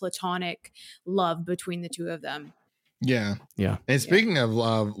like a platonic love between the two of them. Yeah. And speaking of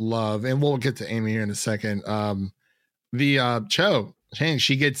love, and we'll get to Amy here in a second. The Cho Chang,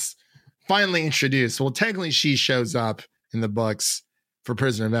 she gets finally introduced. Well, technically, she shows up in the books for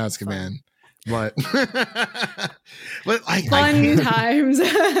Prisoner of Azkaban. But fun times.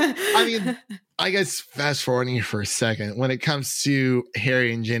 I mean, I guess fast forwarding for a second, when it comes to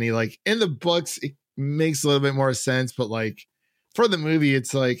Harry and Ginny, like in the books, it makes a little bit more sense. But like for the movie,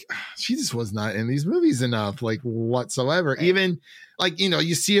 it's like she just was not in these movies enough, like whatsoever. Right. Even like, you know,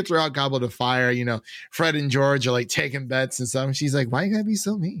 you see it throughout Goblet of Fire, you know, Fred and George are like taking bets and stuff. And she's like, why you gotta be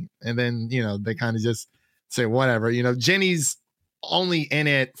so mean? And then, you know, they kind of just say whatever. You know, Ginny's only in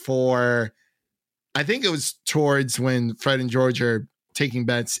it for, I think it was towards when Fred and George are taking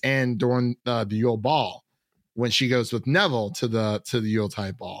bets and during the Yule Ball, when she goes with Neville to the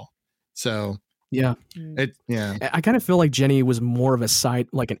Yuletide Ball. So yeah, I kind of feel like Jenny was more of a side,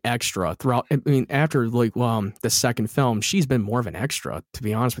 like an extra throughout. I mean, after like the second film, she's been more of an extra. To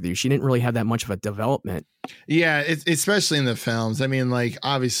be honest with you, she didn't really have that much of a development. Yeah, especially in the films. I mean, like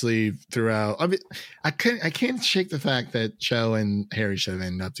obviously throughout. I mean, I can't shake the fact that Cho and Harry should have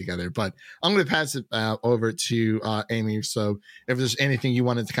ended up together. But I'm going to pass it over to Amy. So if there's anything you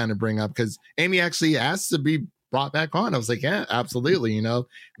wanted to kind of bring up, because Amy actually asked to be brought back on. I was like, yeah, absolutely. You know, I'm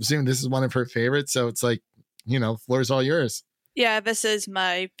assuming this is one of her favorites. So it's like, you know, floor's all yours. Yeah, this is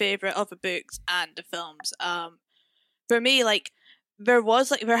my favorite of the books and the films. For me, like, there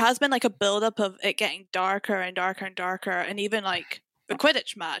has been like a build-up of it getting darker and darker and darker, and even like the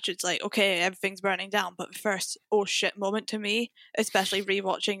Quidditch match, it's like, okay, everything's burning down, but the first oh shit moment to me, especially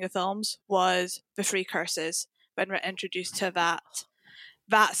rewatching the films, was the Three Curses, when we're introduced to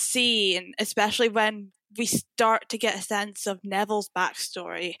that scene, especially when we start to get a sense of Neville's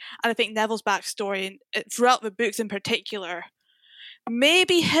backstory. And I think Neville's backstory, throughout the books in particular,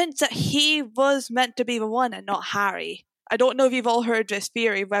 maybe hints that he was meant to be the one and not Harry. I don't know if you've all heard this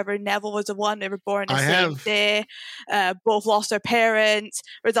theory, whether Neville was the one, they were born the same day, both lost their parents.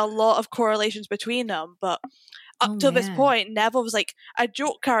 There's a lot of correlations between them, but up to this point, Neville was like a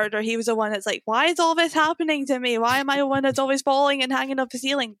joke character. He was the one that's like, why is all this happening to me? Why am I the one that's always falling and hanging off the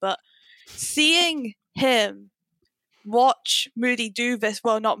ceiling? But seeing him watch Moody do this,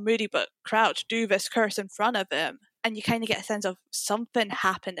 well, not Moody, but Crouch do this curse in front of him, and you kind of get a sense of something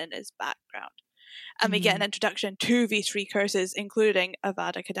happened in his background. And we get an introduction to these three curses, including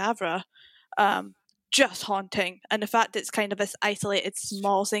Avada Kedavra, just haunting. And the fact it's kind of this isolated,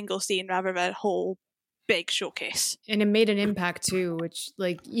 small, single scene rather than a whole big showcase. And it made an impact too, which,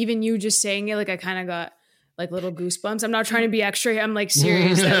 like, even you just saying it, like, I kind of got like little goosebumps. I'm not trying to be extra. I'm like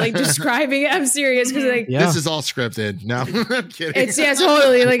serious. That, like, describing it, I'm serious because like this is all scripted. No, I'm kidding. It's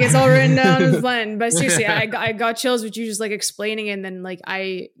totally like it's all written down and blend. But seriously, I got chills with you just like explaining it, and then like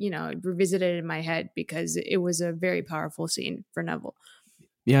I revisited it in my head because it was a very powerful scene for Neville.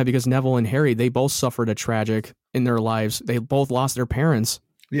 Yeah, because Neville and Harry, they both suffered a tragic in their lives. They both lost their parents.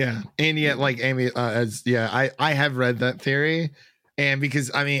 Yeah, and yet, like Amy, I have read that theory, and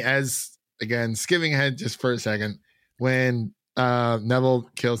because I mean, again, skipping ahead just for a second, when Neville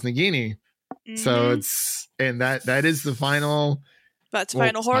kills Nagini, so it's that is the final. That's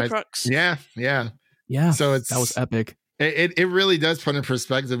final Horcrux. Yeah. So that was epic. It really does put in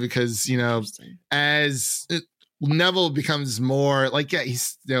perspective because as Neville becomes more like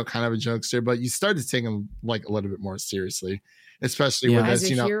he's kind of a jokester, but you start to take him like a little bit more seriously. Especially with as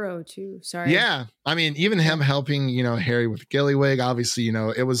this, a hero too. Sorry. Yeah, I mean, even him helping, Harry with Gilliwig. Obviously,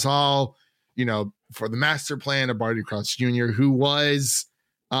 it was all, for the master plan of Barty Crouch Jr., who was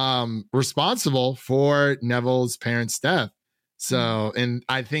responsible for Neville's parents' death. So, and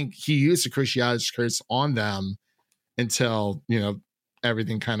I think he used the Cruciatus curse on them until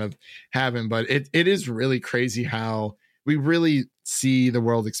everything kind of happened. But it is really crazy how we really see the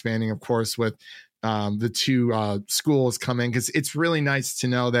world expanding. Of course, with the two schools come in, because it's really nice to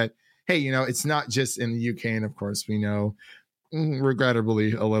know that, hey, it's not just in the UK. And of course, we know,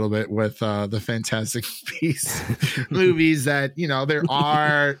 regrettably a little bit with the Fantastic Beasts movies that, there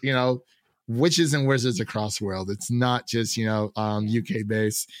are, witches and wizards across the world. It's not just, UK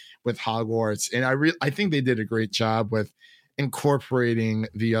based with Hogwarts. And I think they did a great job with incorporating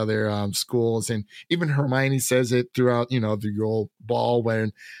the other schools. And even Hermione says it throughout, the old ball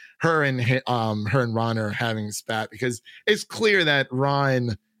when her and Ron are having a spat, because it's clear that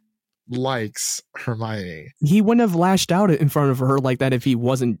Ron likes Hermione. He wouldn't have lashed out in front of her like that if he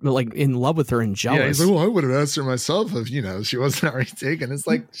wasn't like in love with her and jealous. Yeah, he's like, well, I would have asked her myself if she wasn't already taken. It's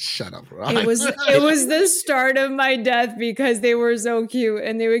like, shut up, Ron. It was the start of my death because they were so cute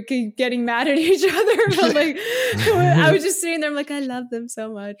and they would keep getting mad at each other. But like, I was just sitting there, I'm like, I love them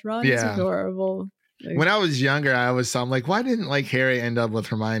so much. Ron is adorable. When I was younger, I'm like, why didn't like Harry end up with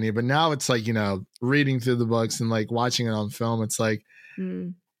Hermione? But now it's like, reading through the books and like watching it on film, it's like,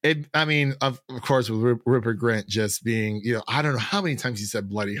 I mean, of course, with Rupert Grint just being, I don't know how many times he said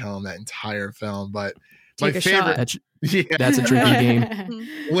bloody hell in that entire film, but take my favorite, that's a tricky game.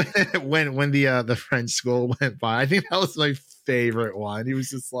 when the French school went by, I think that was my favorite one. He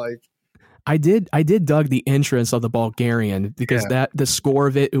was just like, I did dug the entrance of the Bulgarian because the score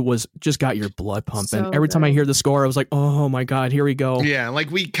of it was just got your blood pumping. Every time I hear the score, I was like, oh my God, here we go. Yeah. Like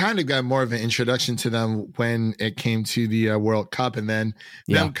we kind of got more of an introduction to them when it came to the World Cup, and then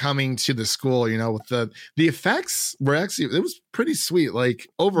them coming to the school, with the effects were actually, it was pretty sweet. Like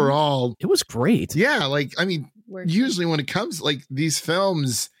overall, it was great. Yeah. Like, I mean, usually when it comes like these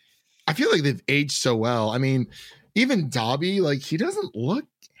films, I feel like they've aged so well. I mean, even Dobby, like he doesn't look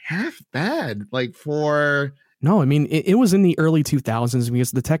half bad No, I mean it was in the early 2000s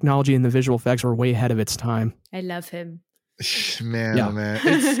because the technology and the visual effects were way ahead of its time. I love him. Man,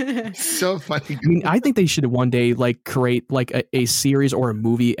 it's so funny. I mean, I think they should one day like create like a series or a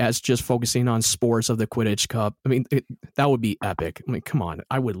movie as just focusing on sports of the Quidditch Cup. I mean, that would be epic. I mean, come on,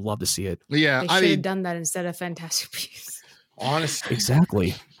 I would love to see it. Yeah, they should have done that instead of Fantastic Beasts. Honestly,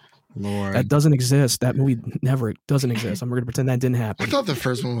 exactly. Lord. That doesn't exist. That movie never doesn't exist. I'm going to pretend that didn't happen. I thought the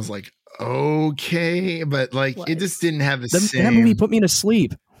first one was like okay, but like it just didn't have the same. That movie put me to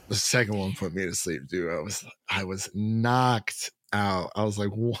sleep. The second one put me to sleep, dude. I was knocked out. I was like,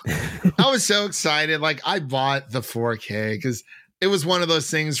 what? I was so excited. Like I bought the 4K because it was one of those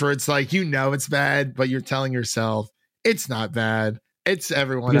things where it's like it's bad, but you're telling yourself it's not bad. it's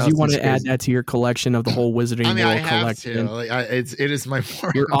everyone because else. you want is to add crazy. that to your collection of the whole Wizarding I mean, I World have collection. to. Like, it is my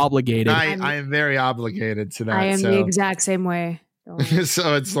form. You're obligated. I am very obligated to that. I am so. the exact same way. Don't worry.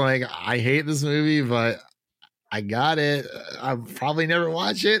 So it's like, I hate this movie, but I got it. I'll probably never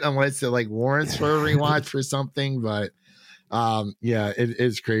watch it unless it like warrants for a rewatch for something. But yeah, it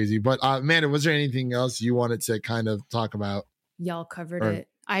is crazy. But Amanda, was there anything else you wanted to kind of talk about? Y'all covered Or- it.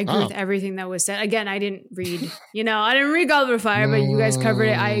 I agree with everything that was said. Again, I didn't read, I didn't read Goblet of Fire, but you guys covered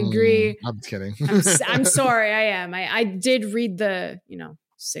it. I agree. I'm kidding. I'm sorry. I am. I did read the,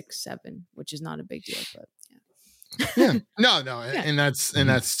 6, 7, which is not a big deal, but Yeah. No. Yeah. And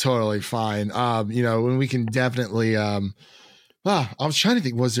that's totally fine. When we can definitely I was trying to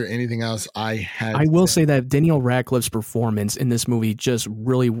think, was there anything else I had? I will say that Daniel Radcliffe's performance in this movie just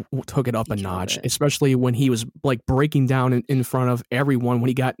really took it up a notch, especially when he was like breaking down in front of everyone when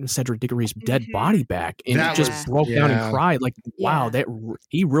he got Cedric Diggory's dead body back and That just was- broke down yeah. and cried. Like, wow, that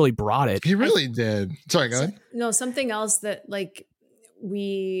he really brought it. He really did. Sorry, go ahead. no, something else that like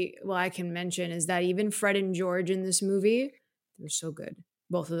I can mention is that even Fred and George in this movie, they were so good.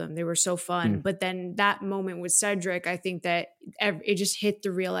 Both of them, they were so fun. But then that moment with Cedric, I think that it just hit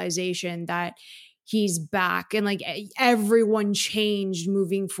the realization that he's back and like everyone changed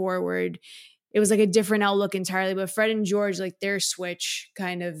moving forward. It was like a different outlook entirely. But Fred and George, like their switch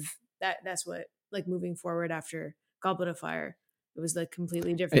kind of that's what like moving forward after Goblet of Fire. It was like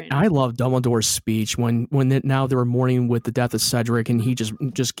completely different. I love Dumbledore's speech when now they were mourning with the death of Cedric, and he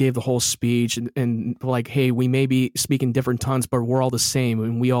just gave the whole speech and like, hey, we may be speaking different tongues, but we're all the same,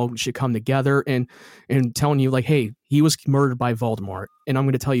 and we all should come together and telling you like, hey, he was murdered by Voldemort, and I'm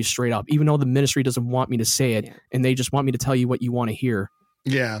going to tell you straight up, even though the Ministry doesn't want me to say it, and they just want me to tell you what you want to hear.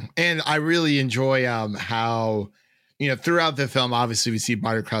 Yeah, and I really enjoy how. Throughout the film, obviously we see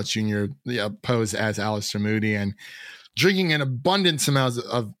Barty Crouch Jr. Pose as Alistair Moody and drinking an abundance amount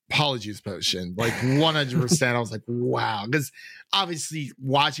of Polyjuice potion, like 100%. I was like, wow, because obviously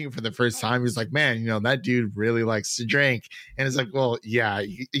watching it for the first time, he was like, man, that dude really likes to drink, and it's like, well, yeah,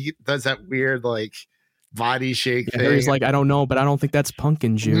 he does that weird like body shake thing. He's like, I don't know, but I don't think that's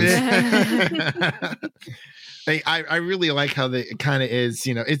pumpkin juice. I really like how it kind of is,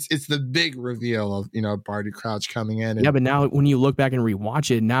 it's the big reveal of Barty Crouch coming in. And, yeah, but now when you look back and rewatch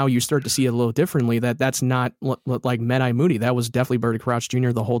it, now you start to see it a little differently. That's not like Mad-Eye Moody. That was definitely Barty Crouch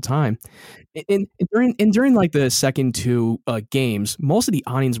Jr. the whole time. And during like the second two games, most of the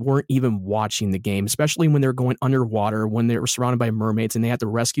audience weren't even watching the game, especially when they're going underwater, when they were surrounded by mermaids and they had to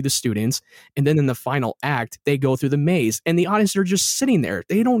rescue the students. And then in the final act, they go through the maze and the audience are just sitting there.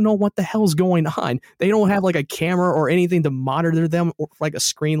 They don't know what the hell's going on. They don't have like a camera or anything to monitor them, or like a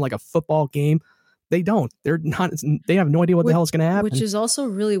screen like a football game. They don't. They're not. They have no idea what the hell is going to happen. Which is also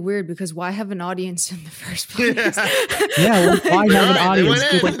really weird because why have an audience in the first place? Yeah, why have an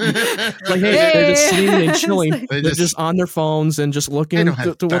audience? Like, hey, they're just sitting and chilling. They're just on their phones and just looking to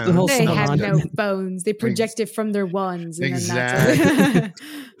what the hell's They going on. have no phones. They project it from their wands. And Exactly. Then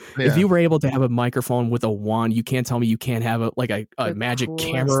that's If you were able to have a microphone with a wand, you can't tell me you can't have a magic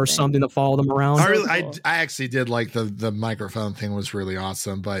camera or something to follow them around. I actually did like the microphone thing was really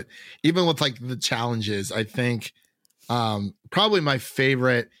awesome, but even with like the challenges, I think probably my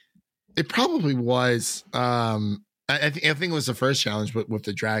favorite, it probably was I think it was the first challenge with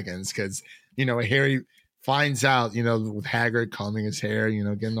the dragons, because Harry finds out with Hagrid combing his hair,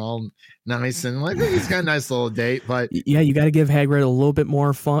 getting all nice and like he's got a nice little date. But yeah, you got to give Hagrid a little bit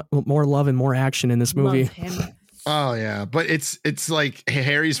more fun, more love and more action in this movie. love him. Oh yeah, but it's like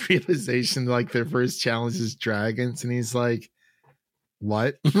Harry's realization, like their first challenge is dragons, and he's like,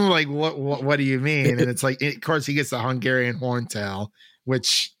 what? Like what do you mean? And it's like, of course he gets the Hungarian horntail,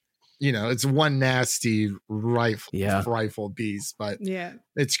 which it's one nasty rifle beast, but Yeah,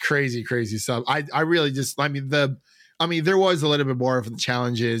 it's crazy stuff. I really just there was a little bit more of the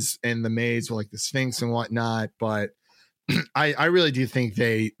challenges in the maze with like the Sphinx and whatnot, but I really do think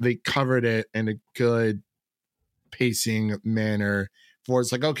they covered it in a good pacing manner. For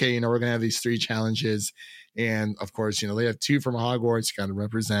it's like, okay, we're gonna have these 3 challenges, and of course they have 2 from Hogwarts, kind of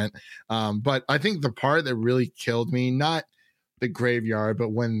represent. But I think the part that really killed me, not the graveyard, but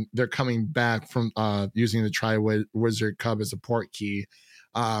when they're coming back from using the Triwizard Cub as a port key,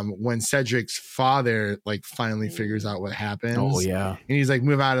 when Cedric's father like finally figures out what happens. Oh yeah, and he's like,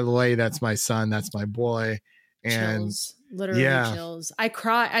 move out of the way, that's my son, that's my boy. And chills. Literally chills. I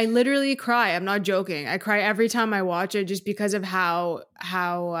cry. I literally cry. I'm not joking. I cry every time I watch it, just because of how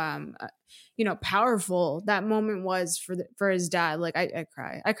powerful that moment was for his dad. Like I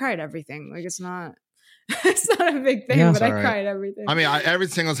cry. I cry at everything. Like it's not a big thing, but I cry at everything. I mean, every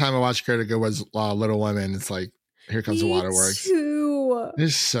single time I watch Critica was Little Women, it's like Here Comes the Waterworks. Too.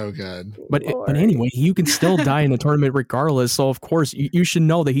 It's so good. But anyway, you can still die in the tournament regardless. So of course you should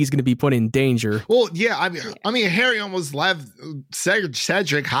know that he's going to be put in danger. Well, yeah, I mean, Harry almost left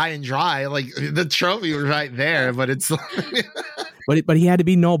Cedric high and dry. Like the trophy was right there, but it's. But he had to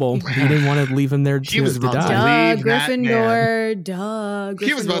be noble. He didn't want to leave him there to die. Doug Gryffindor. Doug.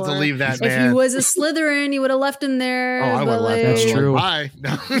 He was about to leave that man. If he was a Slytherin, he would have left him there. Oh, I would have left. That's true. Bye.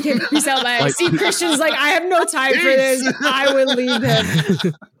 No. Peace out, bye. See, Christian's like, I have no time for this. I would leave him.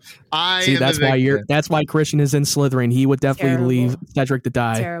 That's why Christian is in Slytherin. He would definitely leave Cedric to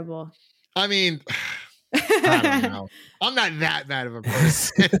die. Terrible. I mean, I don't know. I'm not that bad of a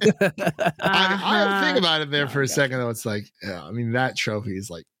person. I think about it there for a second, though. It's like, yeah, I mean, that trophy is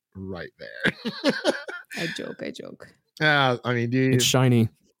like right there. I joke. Yeah, I mean, dude, it's shiny.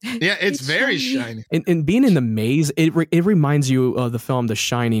 Yeah, it's very shiny. And being in the maze, it reminds you of the film The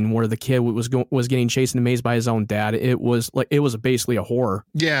Shining, where the kid was getting chased in the maze by his own dad. It was basically a horror.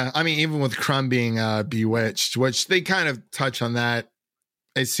 Yeah, I mean, even with Crumb being bewitched, which they kind of touch on that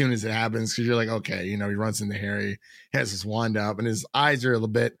as soon as it happens, because you're like, okay, he runs into Harry, he has his wand up, and his eyes are a little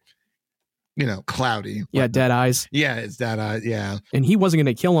bit, cloudy. Yeah, dead eyes. Yeah, it's dead eyes. Yeah, and he wasn't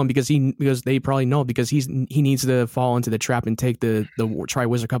going to kill him because they probably know because he needs to fall into the trap and take the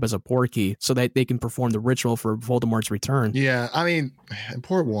Triwizard Cup as a portkey so that they can perform the ritual for Voldemort's return. Yeah, I mean,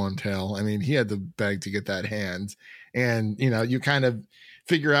 poor Wandtail. I mean, he had to beg to get that hand, and you kind of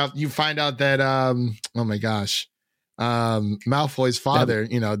you find out that oh my gosh. Malfoy's father,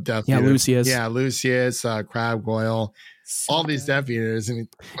 Death Eater. Lucius. Yeah, Lucius, Crabbe, Goyle, all these Death Eaters. And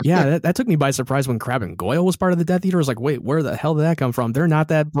that took me by surprise when Crabbe and Goyle was part of the Death Eater. I was like, wait, where the hell did that come from? They're not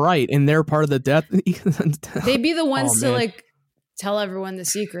that bright, and they're part of the Death. They'd be the ones to tell everyone the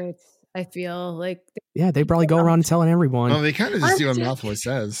secrets. I feel like. Yeah, they probably go around telling everyone. Well, they kind of just do what Malfoy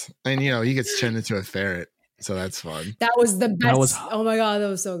says, and he gets turned into a ferret, so that's fun. That was the best. Oh my god, that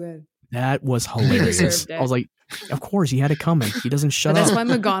was so good. That was hilarious. I was like, of course, he had it coming. He doesn't shut up. That's why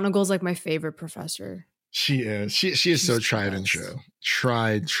McGonagall's like my favorite professor. She is. She is so tried and true.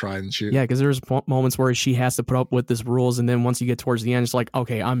 Tried and true. Yeah, because there's moments where she has to put up with these rules, and then once you get towards the end, it's like,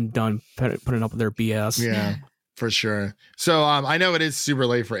 okay, I'm done putting up with their BS. Yeah, for sure. So I know it is super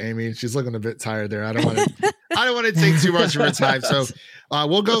late for Amy. She's looking a bit tired there. I don't want to take too much of her time. So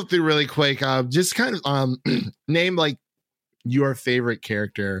we'll go through really quick. Just kind of name like your favorite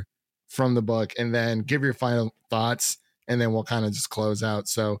character from the book, and then give your final thoughts, and then we'll kind of just close out.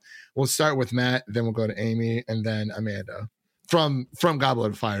 So we'll start with Matt, then we'll go to Amy, and then Amanda from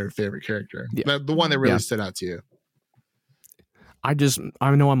Goblet of Fire. Favorite character, the one that really stood out to you. I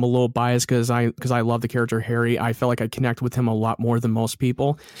know I'm a little biased because I love the character Harry. I felt like I connect with him a lot more than most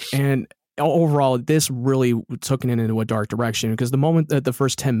people, and overall, this really took it into a dark direction because the moment that the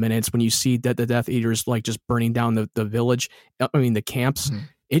first 10 minutes when you see that the Death Eaters like just burning down the village, the camps. Mm-hmm.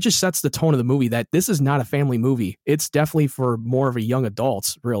 It just sets the tone of the movie that this is not a family movie. It's definitely for more of a young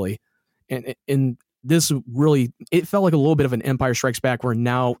adults, really. And this really, it felt like a little bit of an Empire Strikes Back where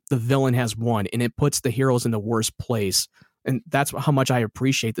now the villain has won and it puts the heroes in the worst place. And that's how much I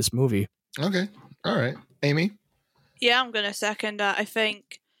appreciate this movie. Okay. All right. Amy? Yeah, I'm going to second that. I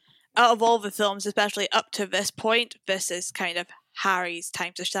think out of all the films, especially up to this point, this is kind of Harry's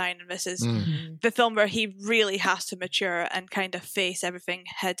time to shine, and this is the film where he really has to mature and kind of face everything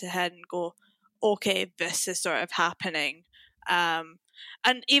head to head and go, okay, this is sort of happening.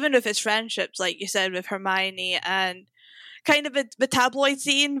 And even with his friendships, like you said, with Hermione and kind of the tabloid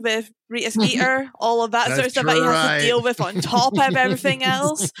scene with Rita Skeeter, all of that sort of stuff that he has to deal with on top of everything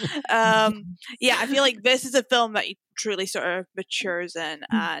else. I feel like this is a film that he truly sort of matures in,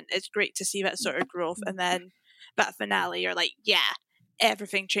 and it's great to see that sort of growth. And then that finale, you're like, yeah,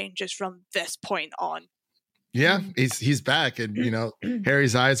 everything changes from this point on. Yeah, he's back, and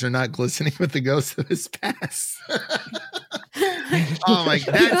Harry's eyes are not glistening with the ghosts of his past. Oh my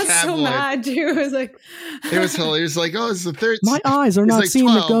god, that's so mad, dude. It was like, it was hilarious. Like, oh, it's the third. My eyes are not like seeing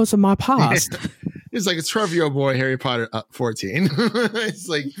 12. The ghosts of my past. It's like a 12-year-old boy, Harry Potter, 14. It's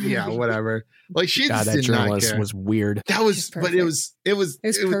like, yeah, whatever. Like she just did not care. Was weird. That was, but it was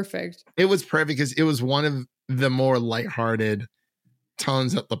perfect. It was perfect because it was one of the more lighthearted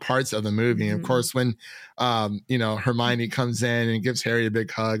tones of the parts of the movie. And of course, when Hermione comes in and gives Harry a big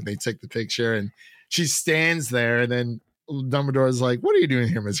hug, they take the picture, and she stands there, and then Dumbledore's like, "What are you doing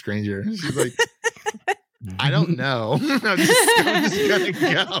here, Miss Granger?" And she's like, "I don't know. I'm just gonna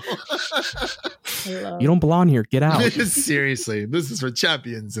go." You don't belong here. Get out. Seriously, this is for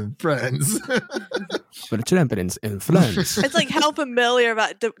champions and friends. For champions and friends. It's like how familiar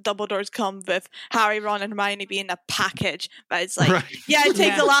that Dumbledore's come with Harry, Ron, and Hermione being a package. But it's like, it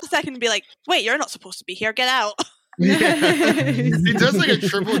takes the last second to be like, wait, you're not supposed to be here. Get out. Yeah. He does like a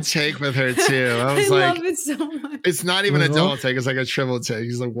triple take with her too. I was like, love it so much. It's not even a double take. It's like a triple take.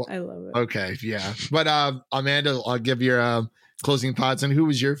 He's like, what? I love it. Okay, yeah. But Amanda, I'll give your closing thoughts. And who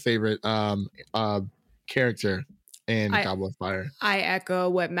was your favorite character in Goblet of Fire? I echo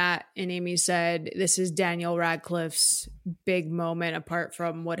what Matt and Amy said. This is Daniel Radcliffe's big moment, apart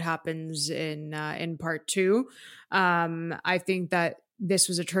from what happens in part 2. I think that this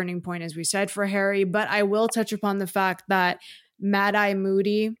was a turning point, as we said, for Harry. But I will touch upon the fact that Mad Eye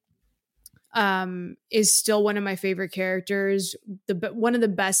Moody is still one of my favorite characters. One of the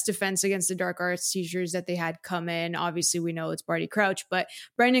best defense against the dark arts teachers that they had come in. Obviously, we know it's Barty Crouch, but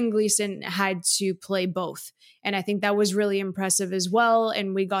Brendan Gleeson had to play both. And I think that was really impressive as well.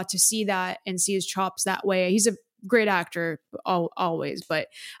 And we got to see that and see his chops that way. He's a great actor always, but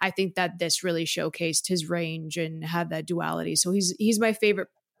I think that this really showcased his range and had that duality. So he's my favorite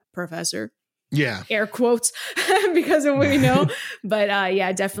professor. Yeah. Air quotes because of what we know. But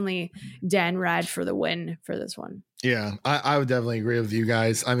definitely Dan Rad for the win for this one. Yeah, I would definitely agree with you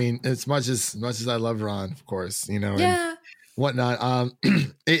guys. I mean, as much as I love Ron, of course, and whatnot.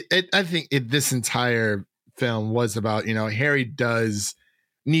 I think this entire film was about, Harry does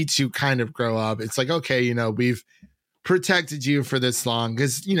need to kind of grow up. It's like, okay, we've protected you for this long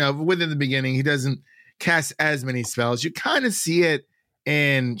because, within the beginning, he doesn't cast as many spells. You kind of see it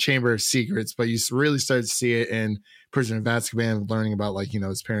in Chamber of Secrets, but you really start to see it in Prisoner of Azkaban, learning about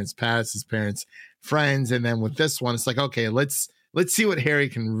his parents' past, his parents' friends, and then with this one, it's like, okay, let's see what Harry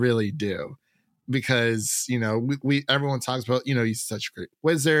can really do, because we everyone talks about he's such a great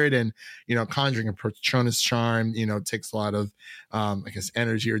wizard, and conjuring a Patronus charm takes a lot of I guess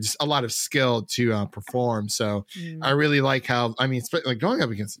energy or just a lot of skill to perform. So I really like how like going up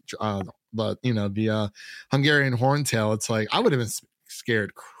against the Hungarian Horntail, it's like I would have been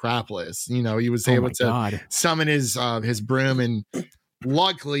scared crapless. He was able to summon his broom, and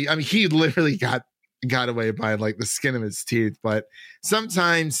luckily, he literally got away by like the skin of his teeth. But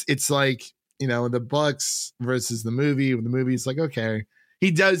sometimes it's like, the books versus the movie. With the movie, it's like, okay, he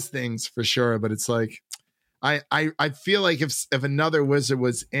does things for sure, but it's like I feel like if another wizard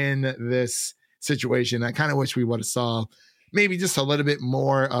was in this situation, I kind of wish we would have saw maybe just a little bit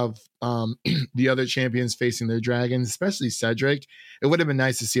more of the other champions facing their dragons, especially Cedric. It would have been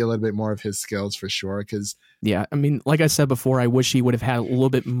nice to see a little bit more of his skills for sure. Because like I said before, I wish he would have had a little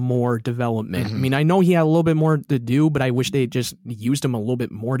bit more development. Mm-hmm. I know he had a little bit more to do, but I wish they just used him a little bit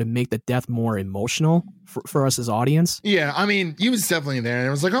more to make the death more emotional for us as audience. Yeah, he was definitely there, and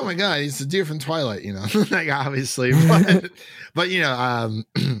it was like, oh my god, he's a deer from Twilight, like obviously, but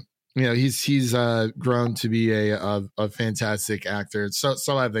he's grown to be a fantastic actor.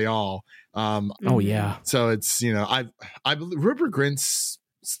 So have they all. Oh yeah. So it's I believe Rupert Grint's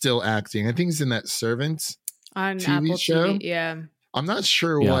still acting. I think he's in that Servant on TV Apple show. TV. Yeah. I'm not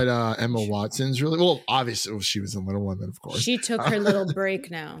sure what Emma Watson's really. Well, obviously, she was in Little Women, of course. She took her little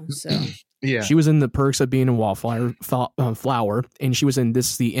break now, so. Yeah, she was in The Perks of Being a Wallflower, and she was in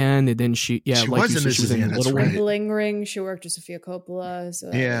This Is the End, and then she was in Little Women. Bling Ring. She worked with Sophia Coppola. So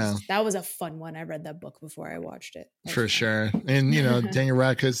that was a fun one. I read that book before I watched it. For sure, and Daniel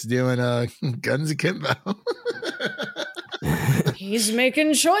Radcliffe's doing Guns Akimbo. He's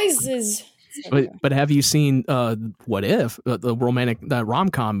making choices. But have you seen What If, the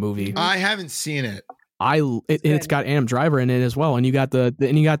rom-com movie? I haven't seen it. It's got Adam Driver in it as well, and you got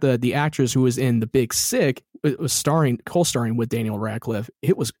the actress who was in The Big Sick, it was co-starring with Daniel Radcliffe.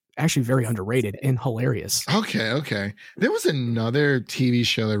 It was actually very underrated and hilarious. Okay. There was another TV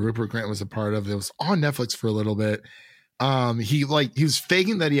show that Rupert Grint was a part of that was on Netflix for a little bit. He was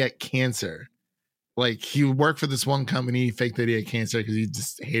faking that he had cancer. Like he worked for this one company, faked that he had cancer because he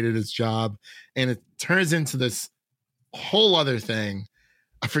just hated his job, and it turns into this whole other thing.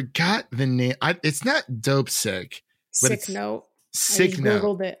 I forgot the name. It's not Dope Sick. Sick Note. Sick Note.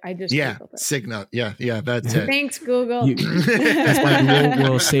 Googled it. Googled it. Sick Note. Yeah, that's it. Thanks, Google. That's why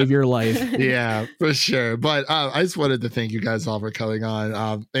Google will save your life. Yeah, for sure. But I just wanted to thank you guys all for coming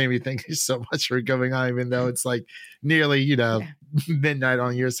on. Amy, thank you so much for coming on, even though it's like nearly, midnight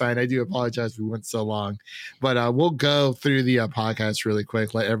on your side. I do apologize we went so long, but we'll go through the podcast really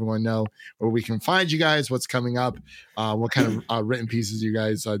quick, let everyone know where we can find you guys, what's coming up, what kind of written pieces you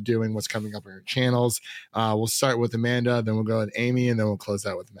guys are doing, what's coming up on your channels. We'll start with Amanda, then we'll go with Amy, and then we'll close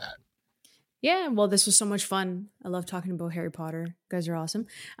out with Matt. Yeah, well, this was so much fun. I love talking about Harry Potter. You guys are awesome.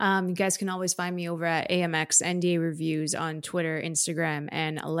 You guys can always find me over at AMX NDA Reviews on Twitter, Instagram,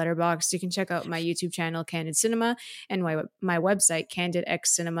 and Letterboxd. You can check out my YouTube channel, Candid Cinema, and my website,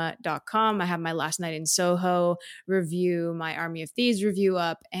 candidxcinema.com. I have my Last Night in Soho review, my Army of Thieves review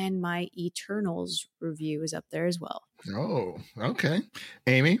up, and my Eternals review is up there as well. Oh, okay.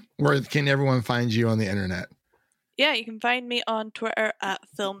 Amy, where can everyone find you on the internet? Yeah, you can find me on Twitter at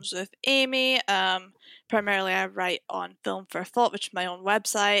Films with Amy. Primarily, I write on Film for Thought, which is my own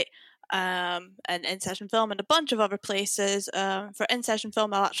website, and In Session Film, and a bunch of other places. For In Session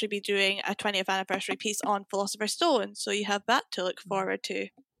Film, I'll actually be doing a 20th anniversary piece on Philosopher's Stone, so you have that to look forward to.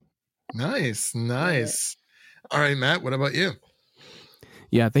 Nice. All right, Matt, what about you?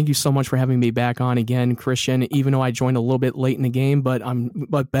 Yeah, thank you so much for having me back on again, Christian, even though I joined a little bit late in the game,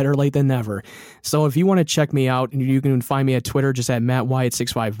 but better late than never. So if you want to check me out, you can find me at Twitter just at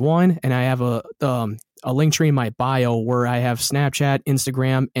MattWyatt651, and I have a link tree in my bio where I have Snapchat,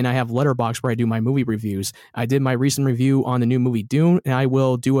 Instagram, and I have Letterboxd where I do my movie reviews. I did my recent review on the new movie Dune, and I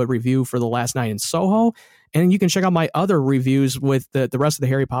will do a review for The Last Night in Soho. And you can check out my other reviews with the rest of the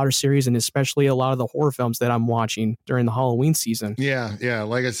Harry Potter series, and especially a lot of the horror films that I'm watching during the Halloween season. Yeah.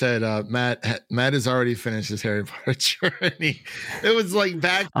 Like I said, Matt has already finished his Harry Potter journey. It was like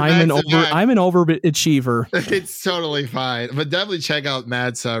back. I'm an overachiever. It's totally fine, but definitely check out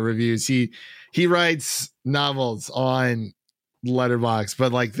Matt's reviews. He writes novels on Letterboxd,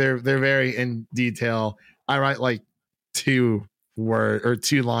 but like they're very in detail. I write like 2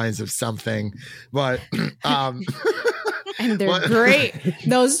 lines of something, but and they're great.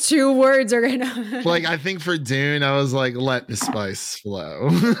 Those 2 words are gonna like, I think for Dune I was like, let the spice flow.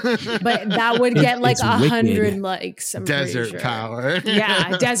 But that would get like 100 likes. I'm Desert Power.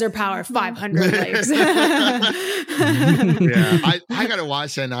 Yeah, Desert Power, 500 likes. Yeah, I gotta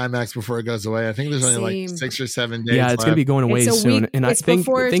watch that in IMAX before it goes away. I think there's only like 6 or 7 days. Yeah, it's gonna be going away soon, and I thank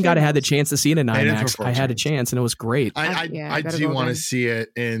God I had the chance to see it in IMAX. I had a chance, and it was great. I do want to see it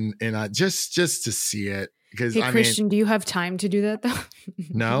in just to see it. Because hey, Christian, do you have time to do that though?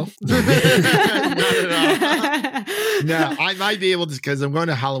 No, not at all. No, I might be able to, because I'm going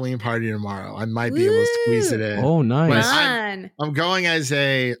to a Halloween party tomorrow. I might be able to squeeze it in. Oh, nice! I'm going as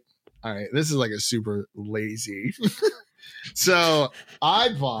a. All right, this is like a super lazy. So I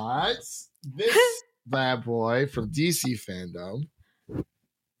bought this bad boy from DC Fandom.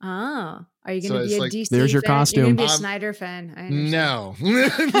 Oh, are you going to be a DC There's your fan? costume. You're going to be a Snyder fan. No.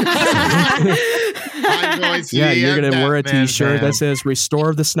 I'm going to you're going to wear a t-shirt fan that says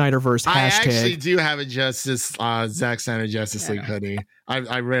Restore the Snyderverse #. I actually do have a Zack Snyder Justice League hoodie.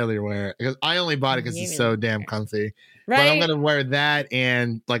 I rarely wear it because I only bought it because it's so damn comfy. Right? But I'm going to wear that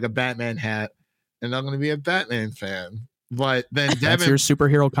and like a Batman hat, and I'm going to be a Batman fan. But then Devin, that's your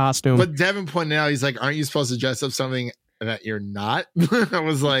superhero costume. But Devin pointed out, he's like, aren't you supposed to dress up something that you're not? I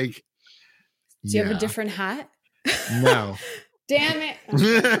was like, do you have a different hat? No. Damn it.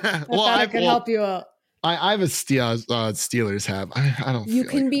 I could help you out. I have a Steelers hat. I don't. You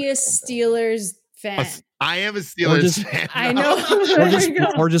can be a Steelers fan. I am a Steelers fan. I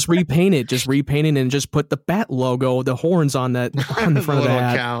know. or just repaint it. Just repaint it and just put the bat logo, the horns on the front of the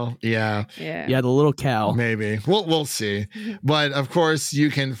hat. Cow. Yeah, the little cow. Maybe we'll see. But of course,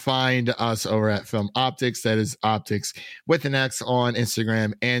 you can find us over at Film Optics. That is Optics with an X on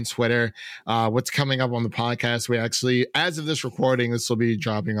Instagram and Twitter. What's coming up on the podcast? We actually, as of this recording, this will be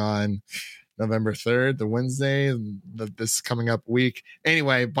dropping on November 3rd, the Wednesday, this coming up week.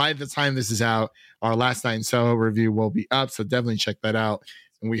 Anyway, by the time this is out, our Last Night in Soho review will be up, so definitely check that out.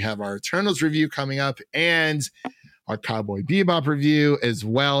 And we have our Eternals review coming up and our Cowboy Bebop review as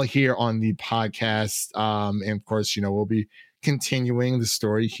well here on the podcast. And of course, we'll be continuing the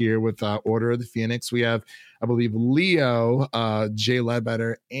story here with Order of the Phoenix. We have, I believe, Leo, Jay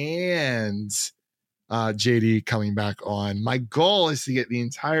Ledbetter, and JD coming back on. My goal is to get the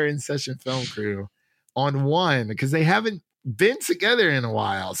entire In Session film crew on one because they haven't been together in a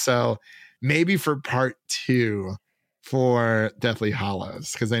while. So maybe for part 2 for Deathly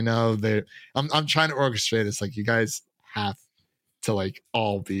Hallows, because I know that I'm trying to orchestrate this. Like, you guys have to like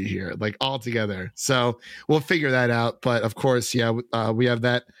all be here, like all together. So we'll figure that out. But of course, we have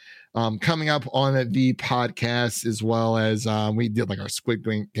that coming up on the podcast, as well as we did like our Squid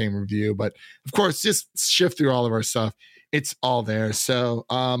Game review. But of course, just shift through all of our stuff. It's all there. So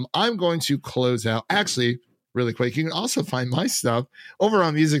I'm going to close out. Actually, really quick, you can also find my stuff over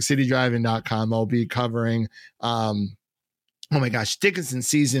on musiccitydriving.com. I'll be covering oh my gosh, Dickinson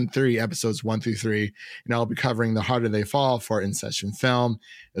season 3, episodes 1 through 3. And I'll be covering The Harder They Fall for In Session Film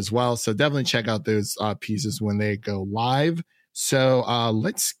as well. So definitely check out those pieces when they go live. So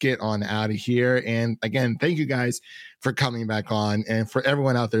let's get on out of here. And again, thank you guys for coming back on. And for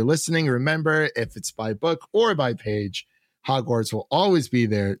everyone out there listening, remember, if it's by book or by page, Hogwarts will always be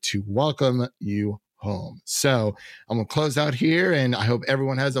there to welcome you home. So I'm going to close out here, and I hope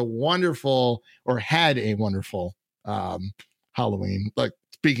everyone has a wonderful, or had a wonderful Halloween, like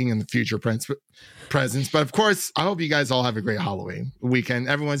speaking in the future presence. But of course, I hope you guys all have a great Halloween weekend.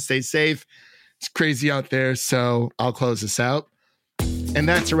 Everyone stay safe. It's crazy out there. So I'll close this out. And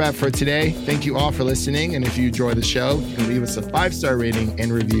that's a wrap for today. Thank you all for listening. And if you enjoy the show, you can leave us a 5-star rating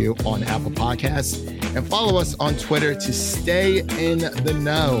and review on Apple Podcasts, and follow us on Twitter to stay in the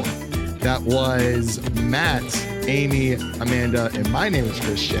know. That was Matt, Amy, Amanda, and my name is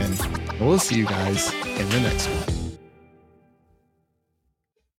Christian. And we'll see you guys in the next one.